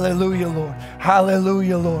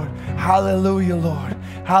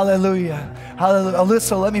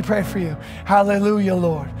 Alyssa, let me pray for you. Hallelujah,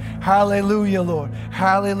 Lord.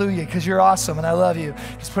 Because you're awesome and I love you.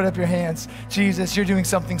 Just put up your hands. Jesus, you're doing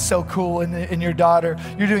something so cool in your daughter.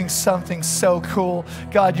 You're doing something so cool.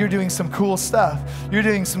 God, you're doing some cool stuff.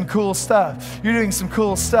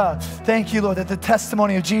 Thank you, Lord, that the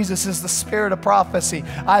testimony of Jesus is the spirit of prophecy.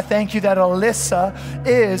 I thank you that Alyssa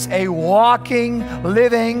is a walking,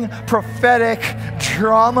 living, prophetic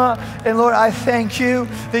drama. And Lord, I thank you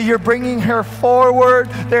that you're bringing her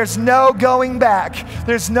forward. There's no going back.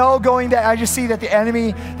 I just see that the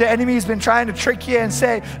enemy has been trying to trick you and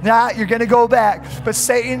say, nah, you're going to go back. But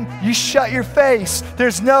Satan, you shut your face.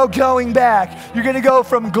 There's no going back. You're going to go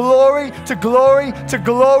from glory to glory to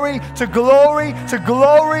glory to glory to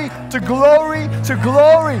glory to glory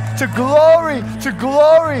to glory to glory to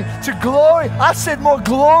glory to glory. I said more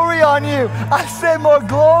glory on you. I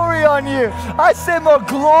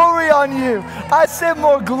said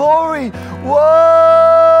more glory.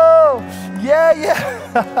 Whoa. Yeah.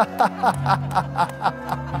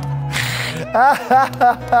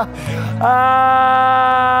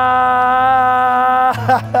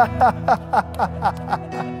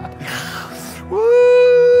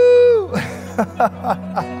 Woo!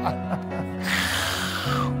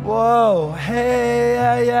 Whoa.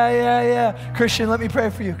 Hey, yeah. Christian, let me pray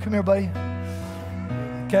for you. Come here, buddy.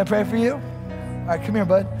 Can I pray for you? All right, come here,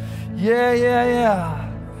 bud. Yeah.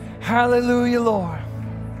 Hallelujah, Lord.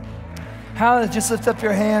 Just lift up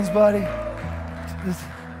your hands, buddy.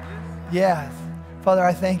 Yeah. Father,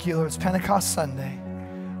 I thank you, Lord. It's Pentecost Sunday.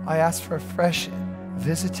 I ask for a fresh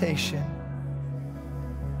visitation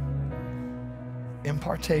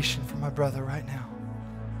impartation for my brother right now.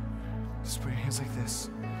 Just put your hands like this.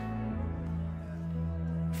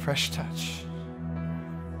 Fresh touch.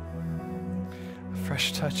 A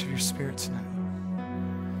fresh touch of your Spirit tonight.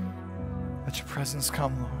 Let your presence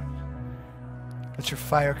come, Lord. Let your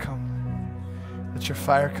fire come. Let your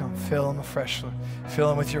fire come. Fill him afresh, Lord.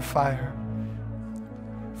 Fill him with your fire.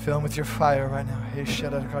 Fill him with your fire right now.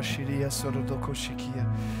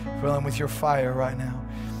 Fill him with your fire right now.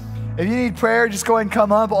 If you need prayer, just go ahead and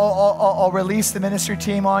come up. I'll release the ministry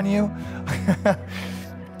team on you.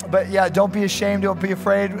 But yeah, don't be ashamed. Don't be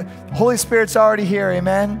afraid. Holy Spirit's already here.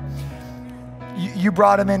 Amen. You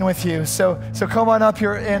brought him in with you. So come on up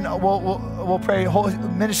here and we'll pray. Holy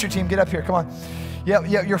ministry team, get up here. Come on.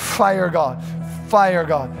 Yeah, your fire, God. Fire,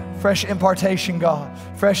 God. Fresh impartation, God.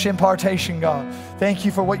 Fresh impartation, God. Thank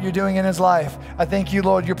you for what you're doing in his life. I thank you,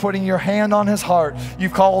 Lord, you're putting your hand on his heart.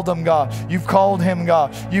 You've called him, God. You've called him,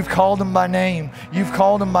 God. You've called him by name. You've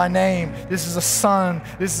called him by name. This is a son.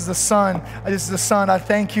 This is a son. This is a son. I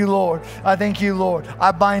thank you, Lord. I thank you, Lord.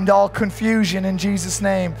 I bind all confusion in Jesus'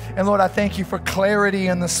 name. And Lord, I thank you for clarity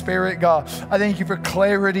in the Spirit, God. I thank you for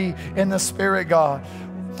clarity in the Spirit, God.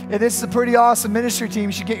 And this is a pretty awesome ministry team.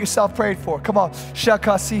 You should get yourself prayed for. Come on.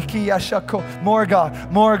 More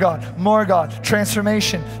God, more God, more God.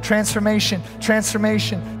 Transformation, transformation,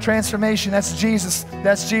 transformation, transformation. That's Jesus.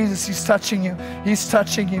 That's Jesus. He's touching you. He's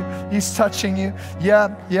touching you. He's touching you. Yeah.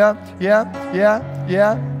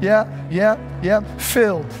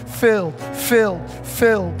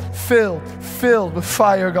 Filled with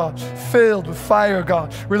fire, God. Filled with fire,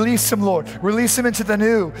 God. Release him, Lord. Release him into the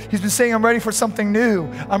new. He's been saying, I'm ready for something new.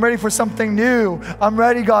 I'm ready for something new. I'm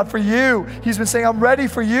ready, God, for you. He's been saying, I'm ready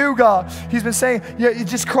for you, God. He's been saying, yeah, you're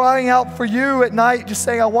just crying out for you at night, just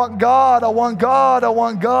saying, I want God, I want God, I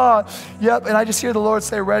want God. Yep, and I just hear the Lord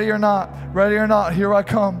say, ready or not, here I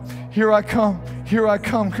come, here I come, here I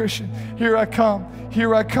come, Christian. Here I come,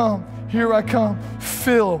 here I come, here I come.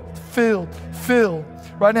 Filled.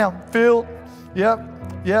 Right now, filled. Yep.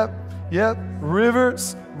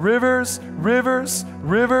 Rivers,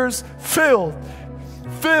 filled.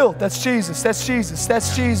 That's Jesus.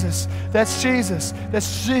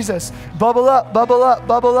 Bubble up.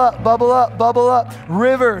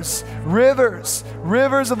 Rivers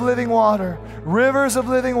of living water.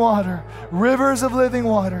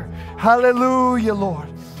 Hallelujah,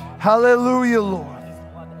 Lord.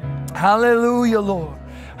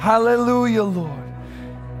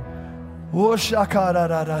 Well,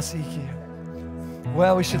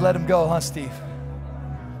 we should let him go, huh, Steve?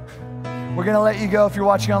 We're going to let you go if you're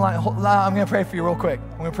watching online. I'm going to pray for you real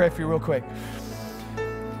quick.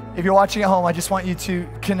 If you're watching at home, I just want you to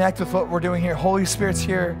connect with what we're doing here. Holy Spirit's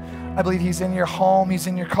here. I believe he's in your home. He's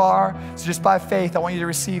in your car. So just by faith, I want you to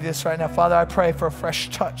receive this right now. Father, I pray for a fresh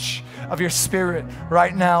touch of your Spirit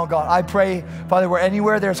right now, God. I pray, Father, where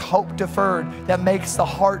anywhere there's hope deferred that makes the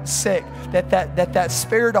heart sick, that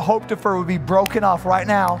spirit of hope deferred would be broken off right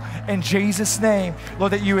now in Jesus' name.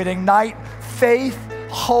 Lord, that you would ignite faith,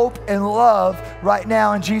 hope, and love right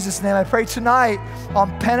now in Jesus' name. I pray tonight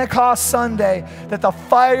on Pentecost Sunday that the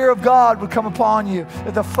fire of God would come upon you,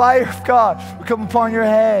 that the fire of God would come upon your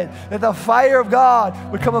head, that the fire of God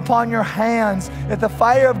would come upon your hands, that the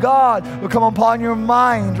fire of God would come upon your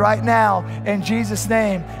mind right now in Jesus'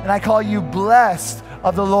 name. And I call you blessed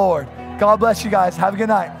of the Lord. God bless you guys. Have a good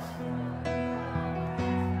night.